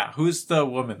 Yeah, who's the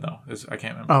woman though? I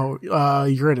can't remember. Oh,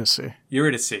 Eurydice.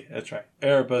 Eurydice, that's right.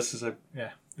 Erebus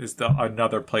is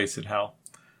another place in hell.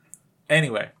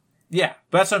 Anyway, yeah,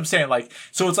 but that's what I'm saying. Like,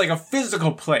 so it's like a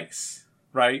physical place,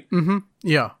 right? Mm-hmm.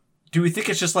 Yeah. Do we think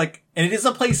it's just like, and it is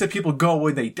a place that people go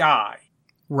when they die,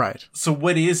 right? So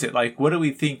what is it like? What do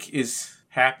we think is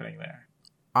happening there?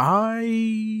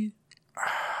 I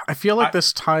feel like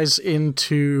this ties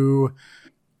into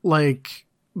like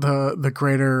the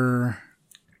greater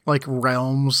like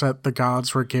realms that the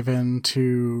gods were given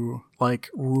to like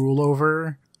rule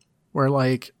over, where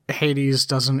like Hades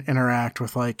doesn't interact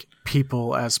with like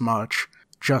people as much,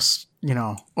 just, you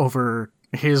know, over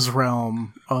his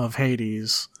realm of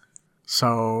Hades.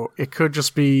 So it could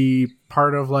just be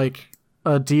part of like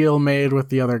a deal made with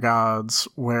the other gods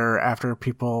where after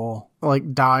people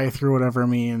like die through whatever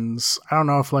means, I don't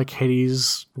know if like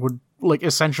Hades would like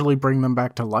essentially bring them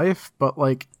back to life, but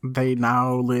like they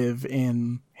now live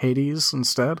in Hades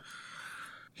instead.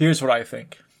 Here's what I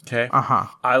think. Okay.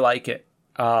 I like it.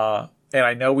 And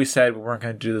I know we said we weren't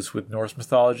going to do this with Norse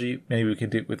mythology. Maybe we can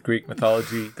do it with Greek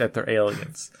mythology, that they're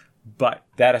aliens. But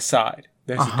that aside,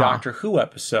 there's a Doctor Who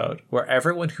episode where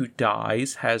everyone who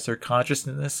dies has their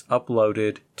consciousness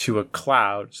uploaded to a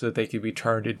cloud so that they can be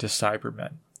turned into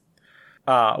Cybermen.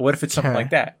 What if it's something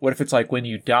like that? What if it's like when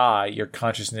you die, your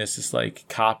consciousness is like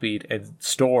copied and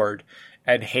stored,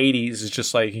 and Hades is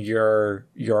just like your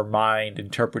mind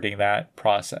interpreting that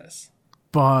process?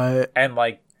 But and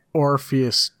like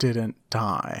Orpheus didn't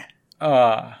die.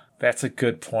 That's a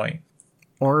good point.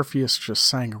 Orpheus just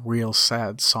sang a real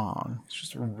sad song. It's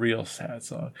just a real sad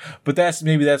song. But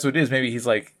maybe that's what it is. Maybe he's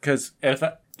like, because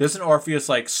doesn't Orpheus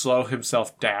like slow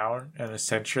himself down and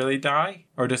essentially die?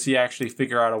 Or does he actually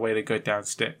figure out a way to go down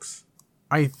Styx?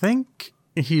 I think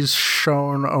he's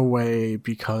shown a way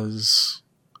because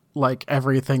like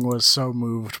everything was so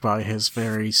moved by his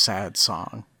very sad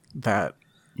song that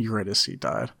Eurydice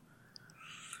died.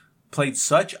 Played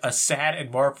such a sad and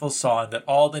mournful song that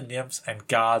all the nymphs and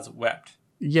gods wept.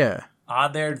 Yeah.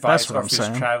 On their advice,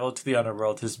 Orpheus traveled to the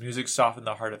underworld. His music softened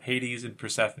the heart of Hades and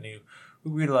Persephone,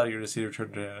 who read a lot of Eurydice to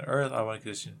return to Earth on one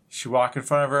condition. She walked in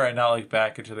front of her and not look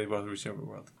back until they both reached the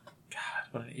world. God,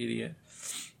 what an idiot.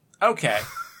 Okay.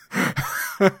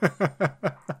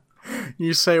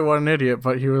 You say what an idiot,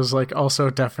 but he was like also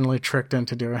definitely tricked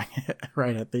into doing it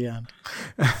right at the end.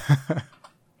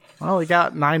 Well, he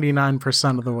got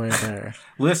 99% of the way there.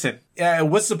 Listen,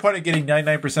 what's the point of getting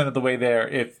 99% of the way there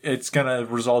if it's going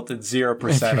to result in 0% of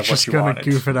what you wanted? You're just going to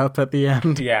goof it up at the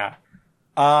end. Yeah.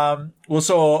 Well,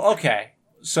 so, okay.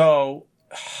 So,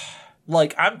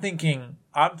 like, I'm thinking,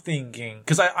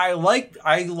 because I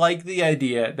like the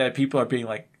idea that people are being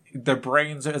like, their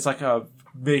brains, it's like a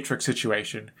Matrix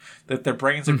situation, that their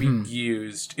brains are being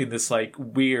used in this, like,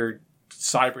 weird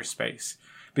cyberspace.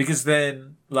 Because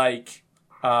then, like,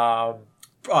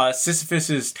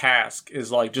 Sisyphus's task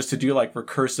is like just to do like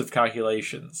recursive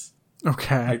calculations.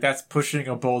 Okay. Like that's pushing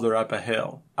a boulder up a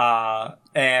hill.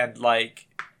 And like,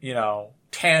 you know,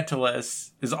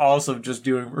 Tantalus is also just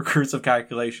doing recursive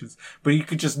calculations, but he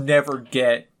could just never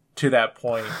get to that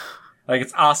point. Like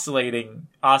it's oscillating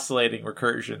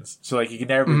recursions. So like you can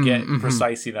never get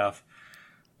precise enough.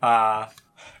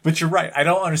 But you're right. I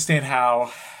don't understand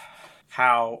how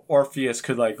Orpheus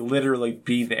could like literally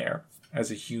be there as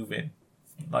a human,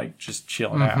 like just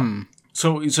chilling out.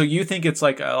 So you think it's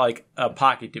like a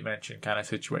pocket dimension kind of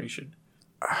situation?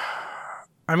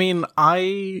 I mean,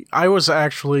 I was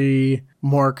actually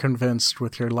more convinced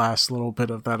with your last little bit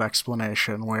of that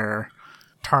explanation where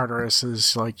Tartarus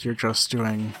is like you're just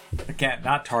doing again,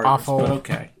 not Tartarus, but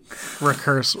okay.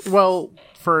 Well,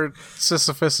 for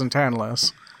Sisyphus and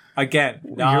Tantalus. Again,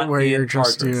 not where you're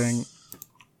just Tartarus. Doing.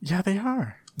 Yeah, they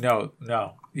are. No.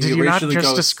 Did you not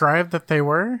just describe that they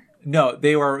were? No,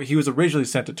 they were. He was originally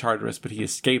sent to Tartarus, but he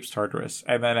escapes Tartarus,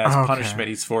 and then as punishment,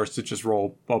 he's forced to just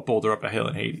roll a boulder up a hill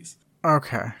in Hades.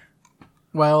 Okay.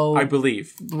 Well, I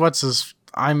believe.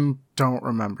 Don't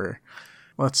remember.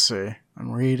 Let's see.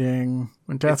 I'm reading.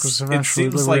 When death was eventually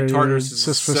liberated, like Tartarus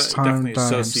is definitely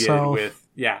associated with.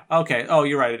 Yeah. Okay. Oh,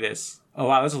 you're right. It is. Oh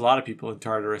wow, there's a lot of people in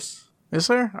Tartarus. Is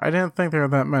there? I didn't think there were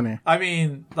that many. I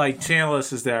mean, like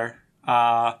Tantalus is there.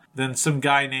 Then some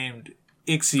guy named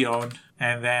Ixion,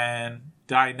 and then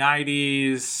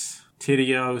Dionydes,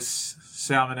 Tityos,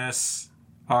 Salminus,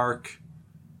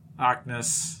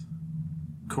 Ocnus,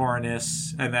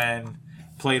 Corinus, and then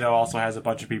Plato also has a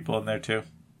bunch of people in there too.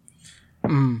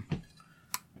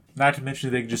 Not to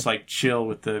mention they can just like chill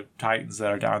with the Titans that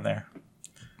are down there.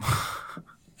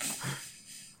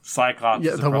 Cyclops.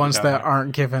 Yeah, the ones that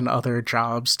aren't given other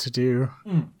jobs to do.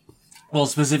 Well,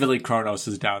 specifically Kronos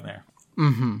is down there.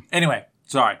 Mm-hmm. Anyway,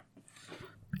 sorry.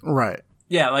 Right.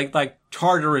 Yeah, like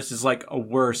Tartarus is like a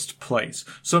worst place.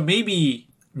 So maybe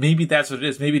that's what it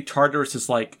is. Maybe Tartarus is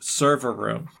like server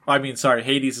room.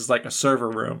 Hades is like a server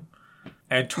room.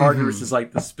 And Tartarus is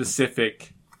like the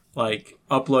specific, like,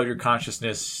 upload your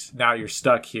consciousness, now you're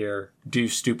stuck here, do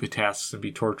stupid tasks and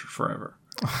be tortured forever.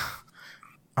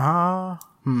 I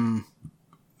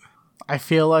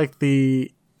feel like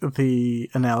the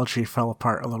analogy fell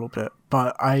apart a little bit,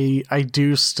 but I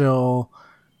do still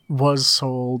was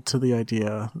sold to the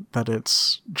idea that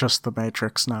it's just the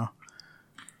Matrix now.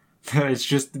 It's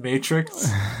just the Matrix?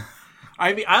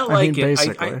 I mean, I like it.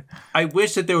 Basically. I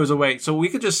wish that there was a way. So we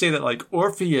could just say that, like,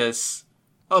 Orpheus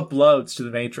uploads to the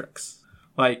Matrix.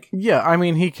 Like, yeah, I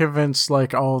mean, he convinced,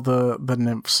 like, all the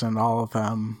nymphs and all of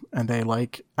them, and they,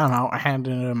 like, I don't know,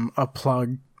 handed him a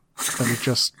plug that he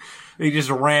just... He just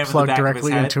rammed plugged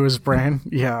directly into his brain.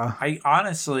 Yeah. I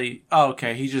honestly... Oh,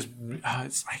 okay, he just...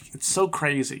 it's so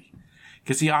crazy.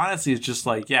 Because he honestly is just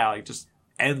like, yeah, like, just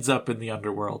ends up in the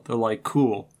underworld. They're like,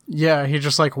 cool. Yeah, he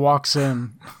just, like, walks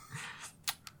in...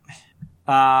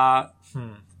 But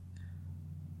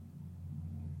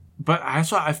I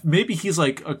saw maybe he's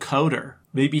like a coder.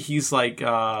 Maybe he's like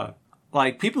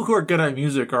people who are good at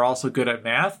music are also good at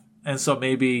math, and so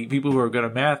maybe people who are good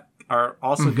at math are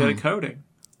also good at coding.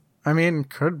 I mean,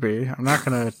 could be. I'm not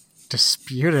gonna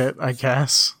dispute it. I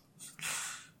guess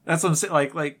that's what I'm saying.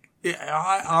 Like,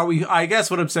 are we? I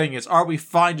guess what I'm saying is, are we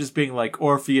fine just being like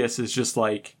Orpheus is just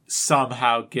like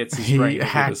somehow gets his brain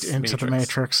hacked into the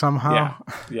Matrix somehow?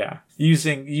 Yeah.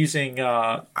 Using ancient.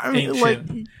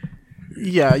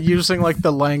 Using like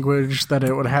the language that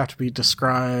it would have to be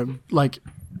described, like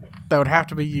that would have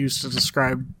to be used to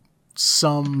describe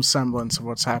some semblance of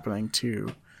what's happening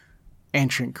to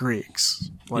ancient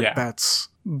Greeks. Like that's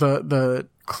the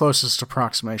closest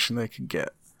approximation they could get.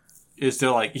 Is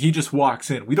to like he just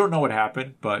walks in. We don't know what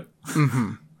happened, but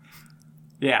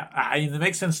yeah, I mean, it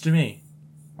makes sense to me.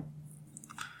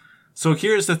 So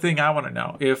here's the thing I want to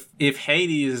know: if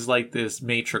Hades is like this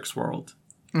Matrix world,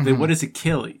 then what is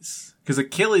Achilles? Because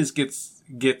Achilles gets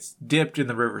dipped in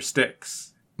the river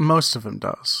Styx. Most of him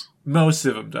does.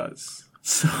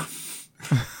 So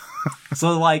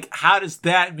like, how does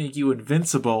that make you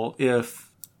invincible?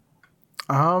 If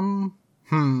how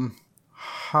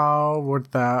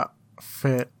would that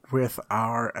fit with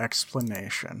our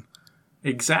explanation?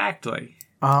 Exactly.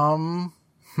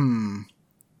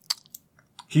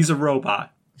 He's a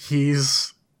robot.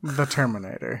 He's the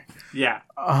Terminator. Yeah.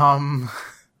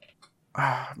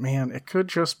 Man, it could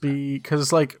just be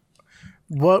because, like,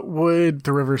 what would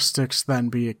the river Styx then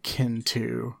be akin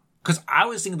to? Because I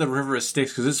was thinking the river of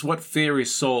Styx because it's what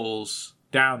ferries souls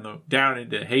down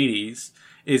into Hades.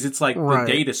 It's like the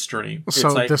data stream. So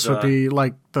like this would be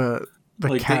like the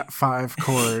like Cat 5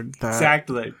 cord that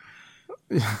exactly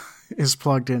is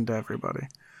plugged into everybody.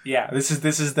 Yeah, this is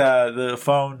the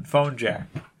phone jack.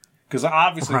 Because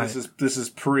obviously this is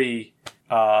pre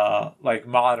like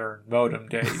modern modem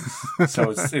days.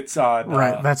 So it's on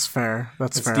right. That's fair.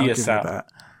 That's fair. I'll give you that.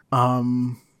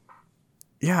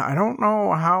 Yeah, I don't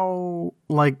know how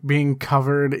like being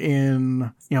covered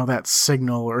in that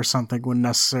signal or something would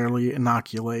necessarily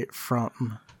inoculate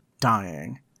from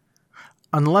dying,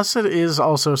 unless it is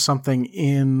also something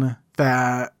in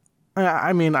that.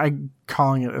 I mean,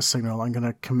 calling it a signal. I'm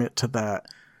gonna commit to that.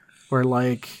 Where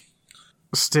like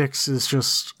Styx is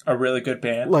just a really good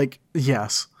band. Like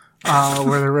yes,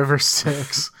 where the river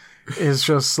Styx is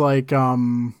just like I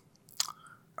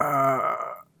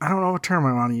don't know what term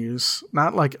I want to use.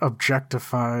 Not like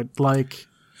objectified, like.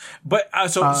 But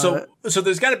so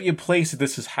there's got to be a place that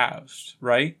this is housed,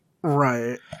 right?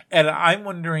 Right. And I'm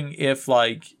wondering if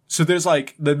so there's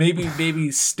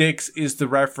maybe Styx is the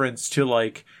reference to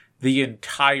like the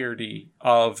entirety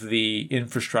of the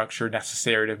infrastructure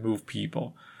necessary to move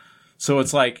people. So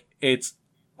it's like it's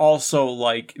also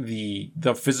like the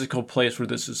physical place where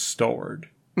this is stored.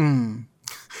 Mm.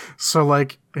 So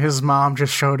like his mom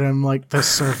just showed him like the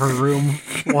server room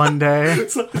one day.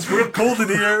 It's real cold in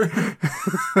here.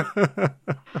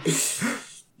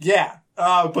 Yeah,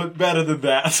 but better than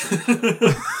that.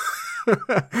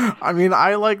 I mean,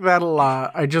 I like that a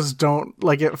lot. I just don't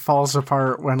like it falls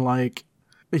apart when like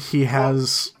he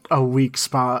has a weak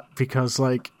spot because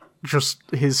like just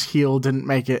his heel didn't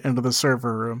make it into the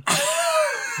server room.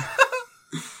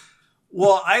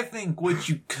 Well, I think what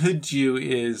you could do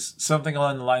is something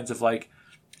along the lines of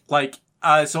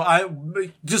so I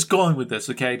just going with this,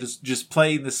 okay? Just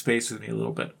play in the space with me a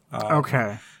little bit.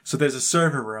 Okay. So there's a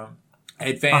server room,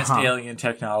 advanced alien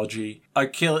technology,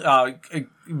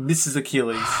 Mrs.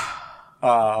 Achilles,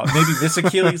 maybe Miss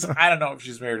Achilles. I don't know if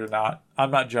she's married or not. I'm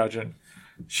not judging.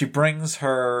 She brings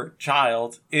her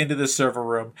child into the server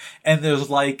room, and there's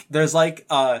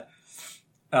an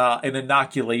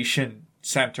inoculation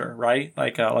center, right?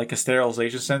 Like a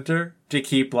sterilization center to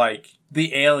keep like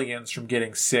the aliens from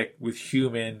getting sick with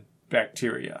human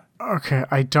bacteria. Okay,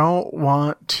 I don't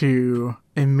want to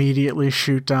immediately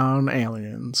shoot down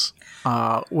aliens,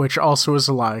 which also is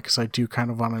a lie because I do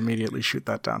kind of want to immediately shoot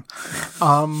that down.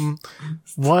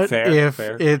 What if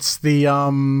it's the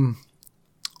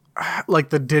like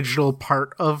the digital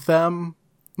part of them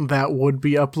that would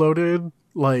be uploaded?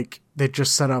 Like they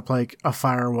just set up like a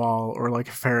firewall or like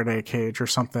a Faraday cage or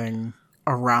something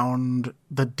around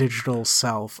the digital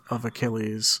self of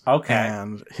Achilles. Okay.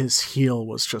 And his heel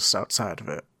was just outside of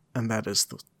it. And that is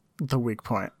the weak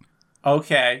point.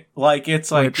 Okay. Like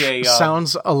it's like which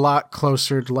sounds a lot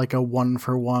closer to like a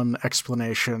 1-for-1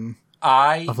 explanation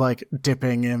of like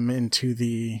dipping him into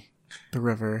the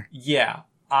river. Yeah.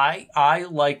 I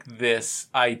like this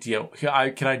idea.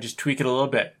 Can I just tweak it a little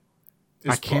bit?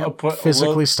 I can't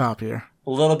physically stop you. A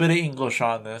little bit of English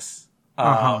on this.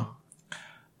 I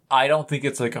don't think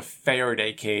it's like a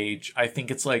Faraday cage. I think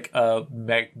it's like a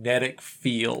magnetic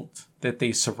field that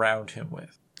they surround him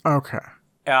with. Okay.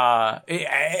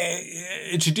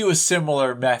 It should do a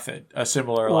similar method, a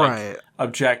similar like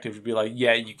objective to be like,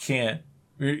 yeah, you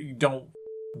don't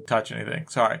touch anything.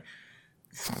 Sorry.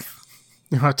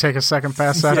 You want to take a second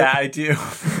pass at it? Yeah, I do.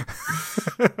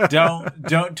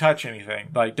 Don't touch anything.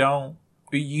 Like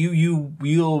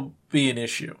you'll be an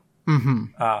issue. Mm-hmm.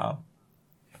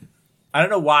 I don't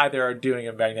know why they're doing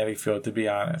a magnetic field, to be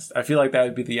honest. I feel like that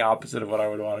would be the opposite of what I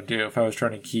would want to do if I was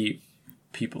trying to keep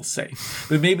people safe.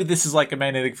 But maybe this is like a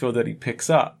magnetic field that he picks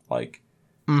up. Like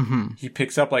he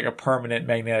picks up like a permanent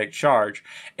magnetic charge.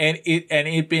 And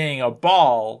it being a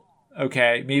ball,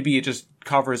 okay, maybe it just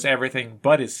covers everything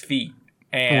but his feet.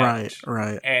 And,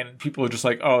 right. And people are just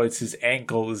like, oh, it's his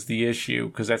ankle is the issue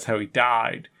because that's how he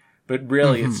died. But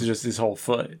really, it's just his whole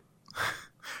foot.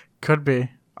 Could be.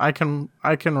 I can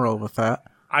roll with that.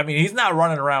 I mean, he's not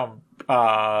running around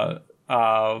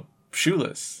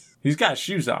shoeless. He's got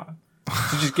shoes on.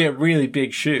 So just get really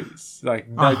big shoes,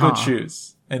 like good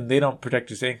shoes, and they don't protect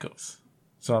his ankles.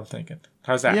 So I'm thinking,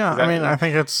 how's that? Yeah, I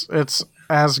think it's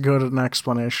as good an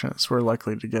explanation as we're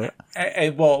likely to get.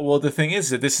 Well, the thing is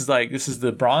that this is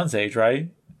the Bronze Age, right?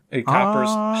 And copper's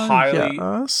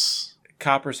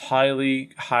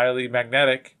highly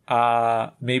magnetic.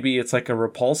 Maybe it's like a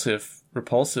repulsive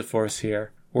force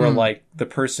here, where like the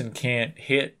person can't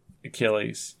hit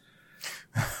Achilles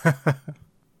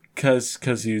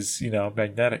because he's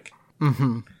magnetic.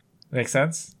 Mm-hmm. Makes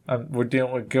sense. We're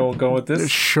going with this.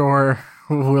 Sure,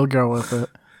 we'll go with it.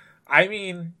 I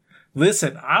mean,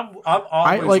 listen, I'm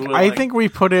always I think we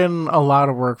put in a lot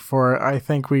of work for it. I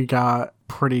think we got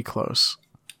pretty close.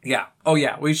 Yeah. Oh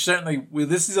yeah. We certainly.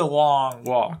 This is a long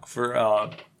walk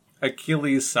for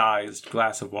Achilles-sized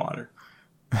glass of water.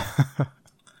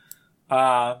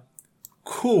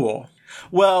 Cool.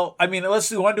 Well, I mean,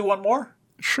 let's want to do one more.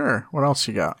 Sure. What else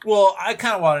you got? Well, I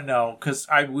kind of want to know because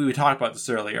we talked about this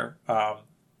earlier.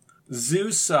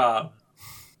 Zeus.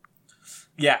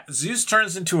 Zeus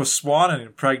turns into a swan and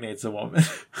impregnates a woman.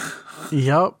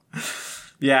 Yep.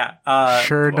 Yeah.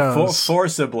 Sure does.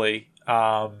 Forcibly.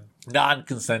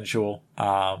 Non-consensual.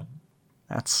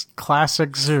 That's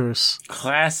classic Zeus.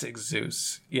 Classic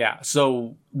Zeus. Yeah.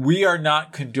 So we are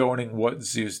not condoning what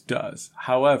Zeus does.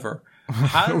 However,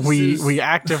 we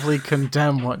actively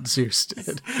condemn what Zeus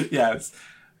did. Yes.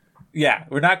 Yeah,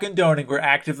 we're not condoning, we're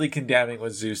actively condemning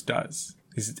what Zeus does.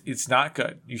 It's not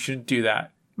good. You shouldn't do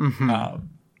that. Mm-hmm.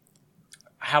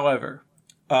 However,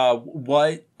 how?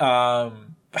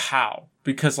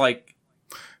 Because, like,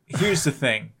 here's the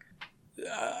thing.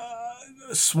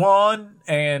 Swan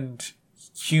and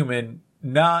human,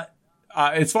 not,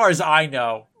 as far as I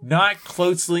know, not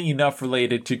closely enough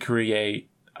related to create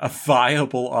a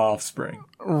viable offspring.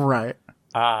 Right.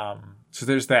 So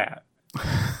there's that.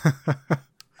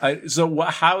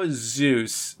 How is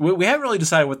Zeus? We haven't really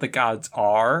decided what the gods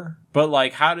are, but,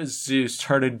 like, how does Zeus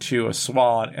turn into a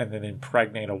swan and then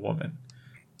impregnate a woman?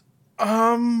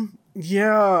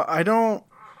 Yeah, I don't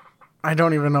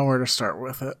even know where to start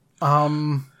with it.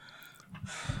 Well,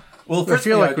 I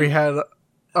feel like we had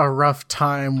a rough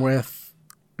time with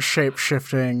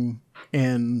shape-shifting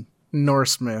in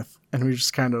Norse myth, and we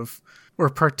just kind of were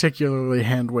particularly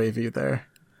hand-wavy there.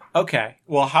 Okay,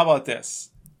 well, how about this?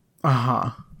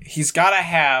 Uh-huh. He's got to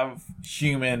have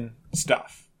human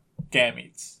stuff.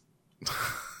 Gametes.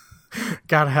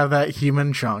 Gotta have that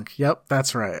human junk. Yep,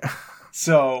 that's right.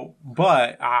 So,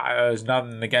 but there's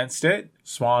nothing against it.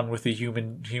 Swan with the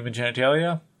human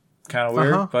genitalia. Kind of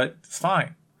weird, but it's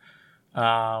fine.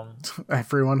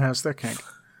 Everyone has their kink.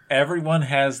 Everyone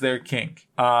has their kink.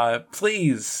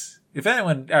 Please, if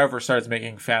anyone ever starts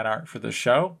making fan art for the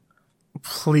show,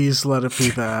 please let it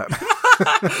be that.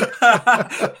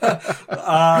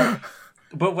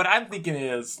 But what I'm thinking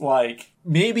is, like,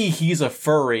 maybe he's a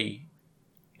furry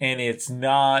and it's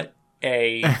not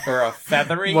a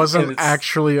feathery. Wasn't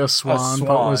actually a swan,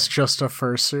 but was just a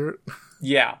fursuit.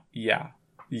 Yeah.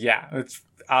 It's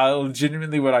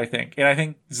legitimately what I think. And I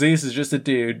think Zeus is just a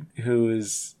dude who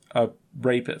is a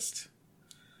rapist.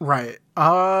 Right.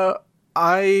 I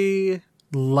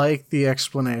like the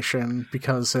explanation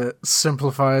because it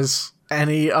simplifies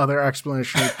any other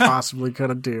explanation you possibly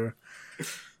could do.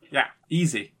 Yeah,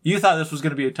 easy. You thought this was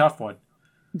going to be a tough one.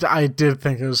 I did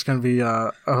think it was going to be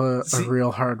a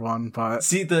real hard one, but...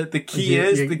 See, the key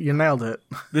is... You nailed it.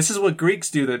 This is what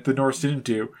Greeks do that the Norse didn't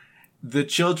do. The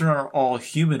children are all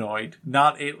humanoid,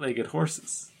 not 8-legged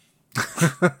horses.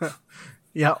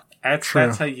 Yep.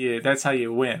 That's how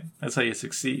you win. That's how you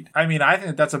succeed. I mean, I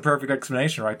think that's a perfect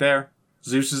explanation right there.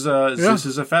 Zeus is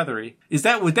a feathery.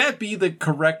 Would that be the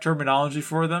correct terminology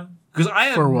for them? Because I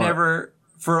have never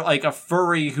for like a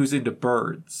furry who's into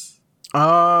birds.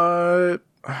 I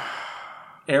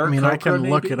mean, I can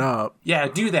look it up. Yeah,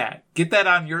 do that. Get that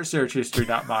on your search history,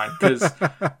 not mine. Because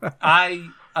I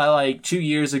like 2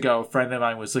 years ago, a friend of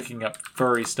mine was looking up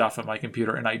furry stuff on my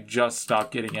computer, and I just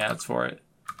stopped getting ads for it.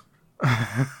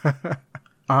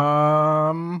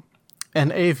 An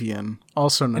avian,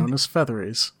 also known as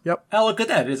featheries. Yep. Oh, look at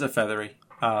that. It is a feathery.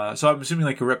 So I'm assuming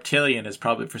like a reptilian is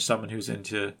probably for someone who's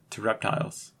into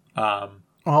reptiles. Well,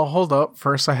 hold up.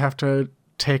 First, I have to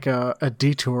take a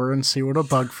detour and see what a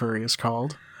bug furry is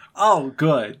called. Oh,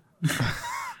 good.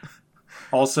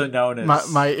 Also known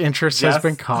as... My interest has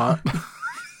been caught.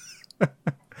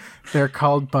 They're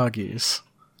called buggies.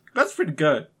 That's pretty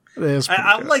good. It is pretty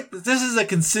good. Like, this is a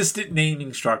consistent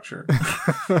naming structure.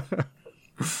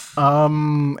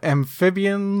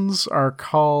 Amphibians are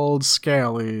called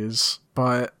scalies,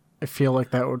 but I feel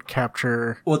like that would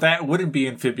capture... Well, that wouldn't be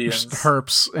amphibians.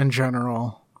 Herps in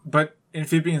general. But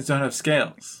amphibians don't have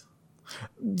scales.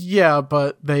 Yeah,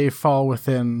 but they fall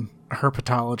within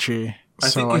herpetology. I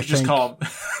think you should just call them...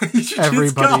 you should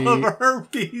everybody... just call them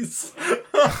herpes.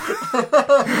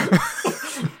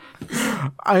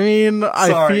 I mean,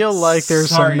 I feel like there's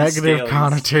some negative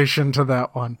connotation to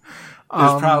that one.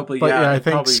 Probably, but yeah, I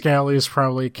think scalies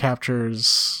probably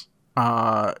captures,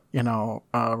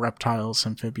 reptiles,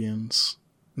 amphibians,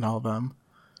 and all of them.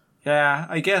 Yeah,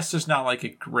 I guess there's not like a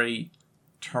great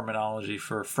terminology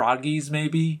for froggies,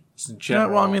 maybe. Just in general.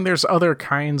 Yeah, well, I mean, there's other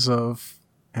kinds of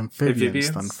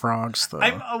amphibians than frogs, though.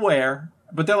 I'm aware,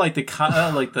 but they're like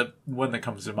the one that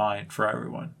comes to mind for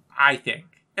everyone, I think.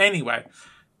 Anyway,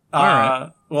 all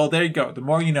right. Well, there you go. The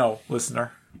more you know,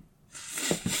 listener.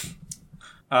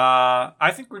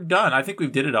 I think we're done. I think we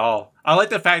did it all. I like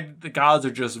the fact that the gods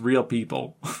are just real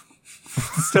people.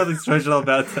 There's nothing special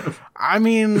about them. I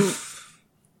mean,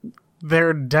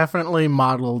 they're definitely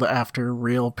modeled after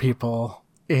real people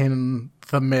in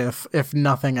the myth, if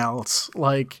nothing else.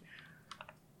 Like,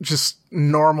 just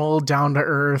normal,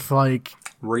 down-to-earth, like...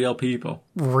 Real people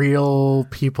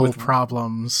With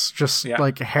problems. Just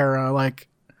like Hera, like...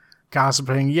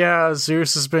 gossiping, yeah,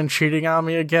 Zeus has been cheating on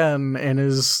me again in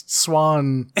his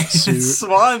swan suit.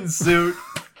 Swan suit.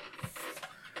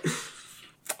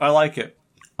 I like it.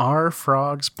 Are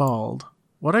frogs bald?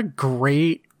 What a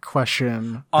great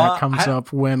question that comes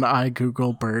up when I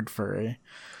Google bird furry.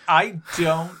 I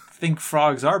don't think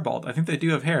frogs are bald. I think they do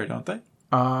have hair, don't they?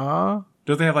 Don't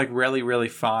they have like really, really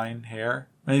fine hair?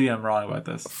 Maybe I'm wrong about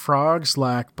this. Frogs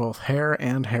lack both hair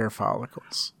and hair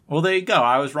follicles. Well, there you go.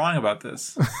 I was wrong about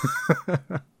this.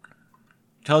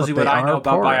 Tells you what I know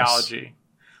about biology.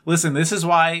 Listen, this is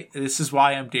why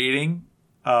I'm dating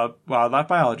a wildlife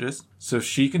biologist, so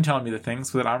she can tell me the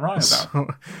things that I'm wrong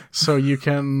about. So you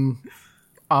can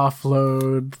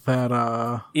offload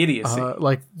that idiocy,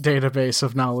 like database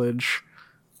of knowledge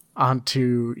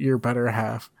onto your better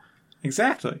half.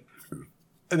 Exactly.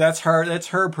 That's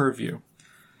her purview.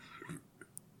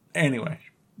 Anyway,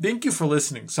 thank you for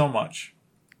listening so much.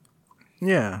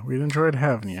 Yeah, we enjoyed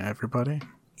having you, everybody.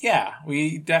 Yeah,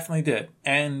 we definitely did.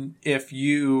 And if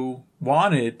you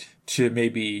wanted to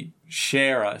maybe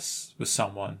share us with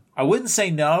someone, I wouldn't say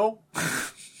no.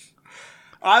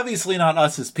 Obviously not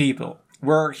us as people.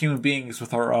 We're human beings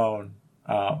with our own,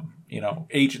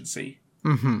 agency.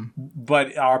 Mm-hmm.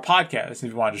 But our podcast,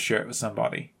 if you wanted to share it with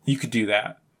somebody, you could do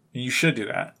that. And you should do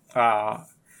that.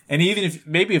 And even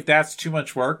if that's too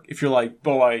much work, if you're like,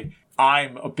 boy,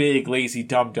 I'm a big lazy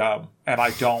dum-dum and I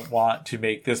don't want to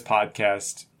make this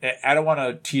podcast. I don't want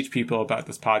to teach people about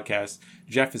this podcast.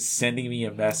 Jeff is sending me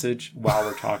a message while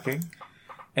we're talking.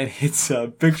 And it's a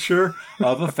picture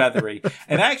of a feathery.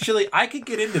 And actually, I could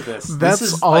get into this.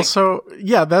 That's also,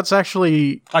 that's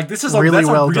actually like this is really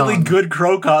a really good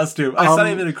crow costume. It's not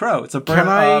even a crow. It's a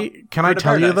bird. Can I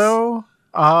tell you though?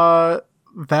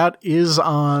 That is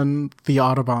on the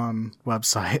Audubon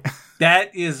website.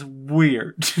 That is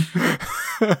weird.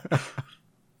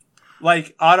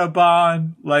 Like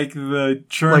Audubon, like the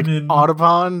German... Like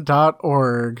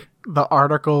Audubon.org. The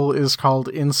article is called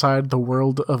Inside the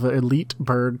World of Elite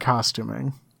Bird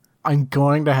Costuming. I'm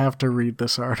going to have to read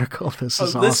this article. This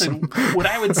is awesome. Listen, what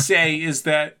I would say is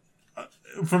that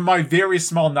from my very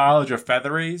small knowledge of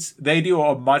featheries, they do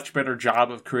a much better job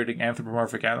of creating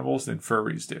anthropomorphic animals than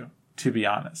furries do, to be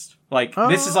honest. Like,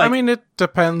 this is like... I mean, it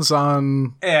depends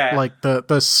on like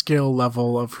the skill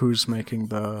level of who's making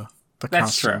the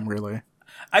costume, really.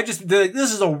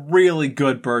 This is a really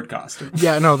good bird costume.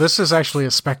 Yeah, no, this is actually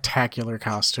a spectacular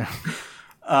costume.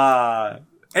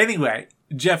 Anyway,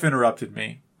 Jeff interrupted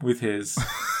me with his...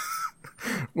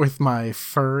 with my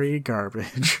furry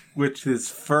garbage. With his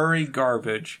furry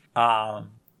garbage. I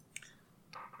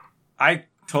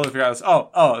totally forgot this.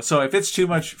 Oh, so if it's too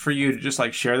much for you to just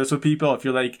like share this with people, if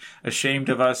you're like ashamed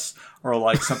of us or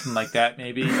like something like that,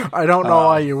 maybe. I don't know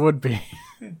why you would be.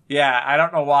 Yeah, I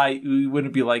don't know why you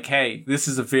wouldn't be like, hey, this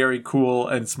is a very cool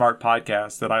and smart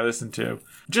podcast that I listen to.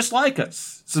 Just like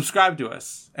us, subscribe to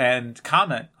us, and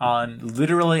comment on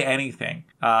literally anything.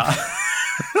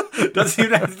 Doesn't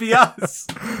even have to be us.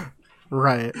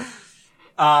 Right.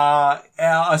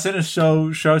 Send us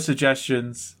show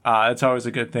suggestions. It's always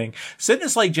a good thing. Send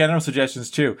us like general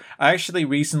suggestions too. I actually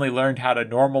recently learned how to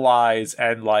normalize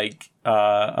and like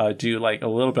do like a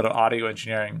little bit of audio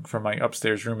engineering from my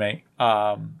upstairs roommate,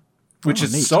 which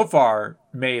has so far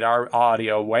made our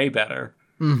audio way better.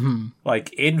 Mm-hmm.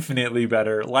 Like infinitely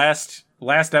better. Last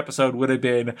episode would have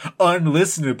been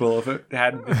unlistenable if it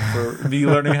hadn't been for me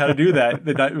learning how to do that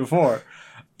the night before.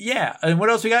 Yeah, and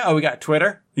what else we got? Oh, we got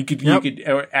Twitter. You could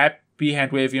at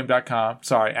phandwavium.com.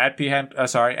 Sorry, at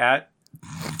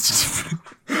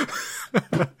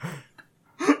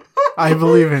I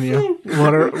believe in you.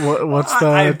 What's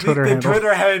the Twitter handle? The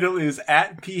Twitter handle is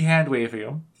at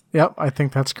phandwavium. Yep, I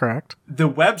think that's correct. The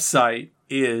website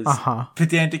is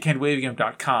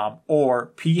pedantichandwavium.com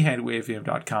or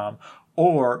phandwavium.com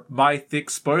or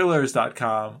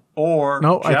mythickspoilers.com or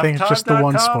no, I think it's just the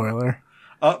one spoiler.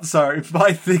 Oh, sorry,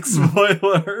 my thick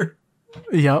spoiler.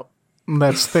 Yep,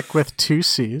 that's thick with 2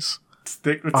 C's.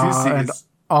 Thick with 2 C's. And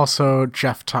also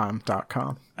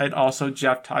jefftime.com. And also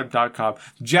jefftime.com.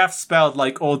 Jeff spelled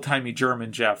like old-timey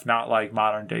German Jeff, not like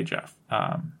modern-day Jeff.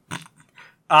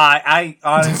 I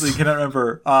honestly cannot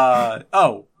remember.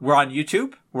 We're on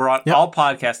YouTube. We're on all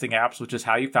podcasting apps, which is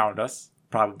how you found us.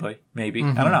 Probably. Maybe.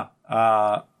 Mm-hmm. I don't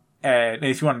know. And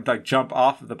if you want to like jump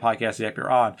off of the podcast app you're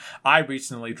on, I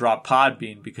recently dropped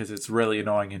Podbean because it's really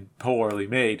annoying and poorly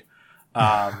made.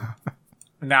 Now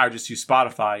I just use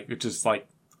Spotify, which is like,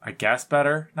 I guess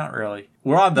better. Not really.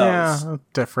 We're on those. Yeah,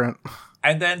 different.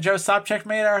 And then Joe Sobchak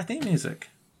made our theme music.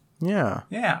 Yeah.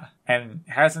 Yeah. And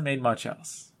hasn't made much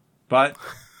else. But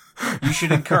you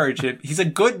should encourage him. He's a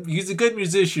good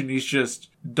musician. He's just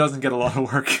doesn't get a lot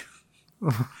of work.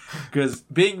 Because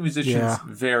being a musician is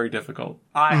very difficult.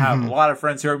 I have a lot of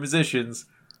friends who are musicians.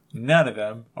 None of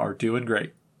them are doing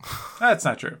great. That's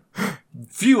not true.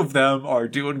 Few of them are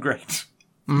doing great.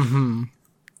 Mm-hmm.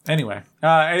 Anyway,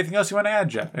 anything else you want to add,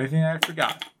 Jeff? Anything I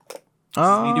forgot? This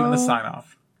is me doing the sign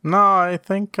off. No, I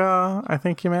think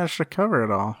you managed to cover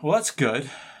it all. Well, that's good.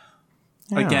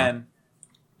 Yeah. Again,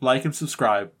 like and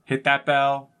subscribe. Hit that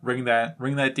bell. Ring that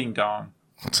ding dong.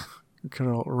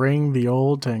 Ring the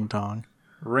old ding dong.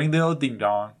 Ring the old ding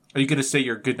dong. Are you gonna say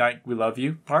your good night, we love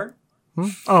you part?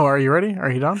 Oh, are you ready?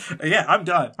 Are you done? Yeah, I'm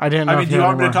done. I didn't know. Do you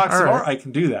want me to talk some more? I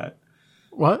can do that.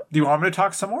 What? Do you want me to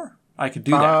talk some more? I could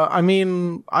do that. I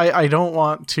mean, I don't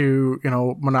want to,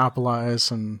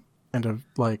 monopolize and to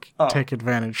take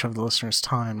advantage of the listeners'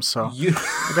 time. So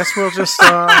I guess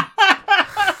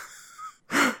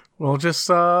we'll just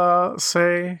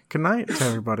say goodnight to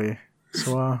everybody.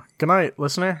 So good night,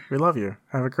 listener. We love you.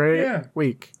 Have a great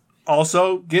week.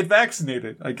 Also, get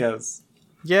vaccinated, I guess.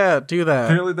 Yeah, do that.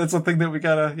 Apparently that's something that we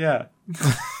gotta,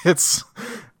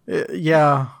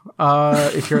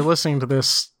 if you're listening to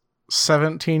this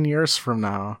 17 years from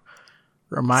now,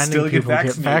 reminding people to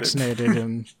get vaccinated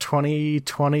in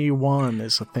 2021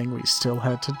 is a thing we still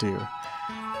had to do.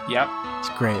 Yep. It's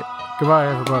great. Goodbye,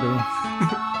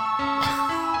 everybody.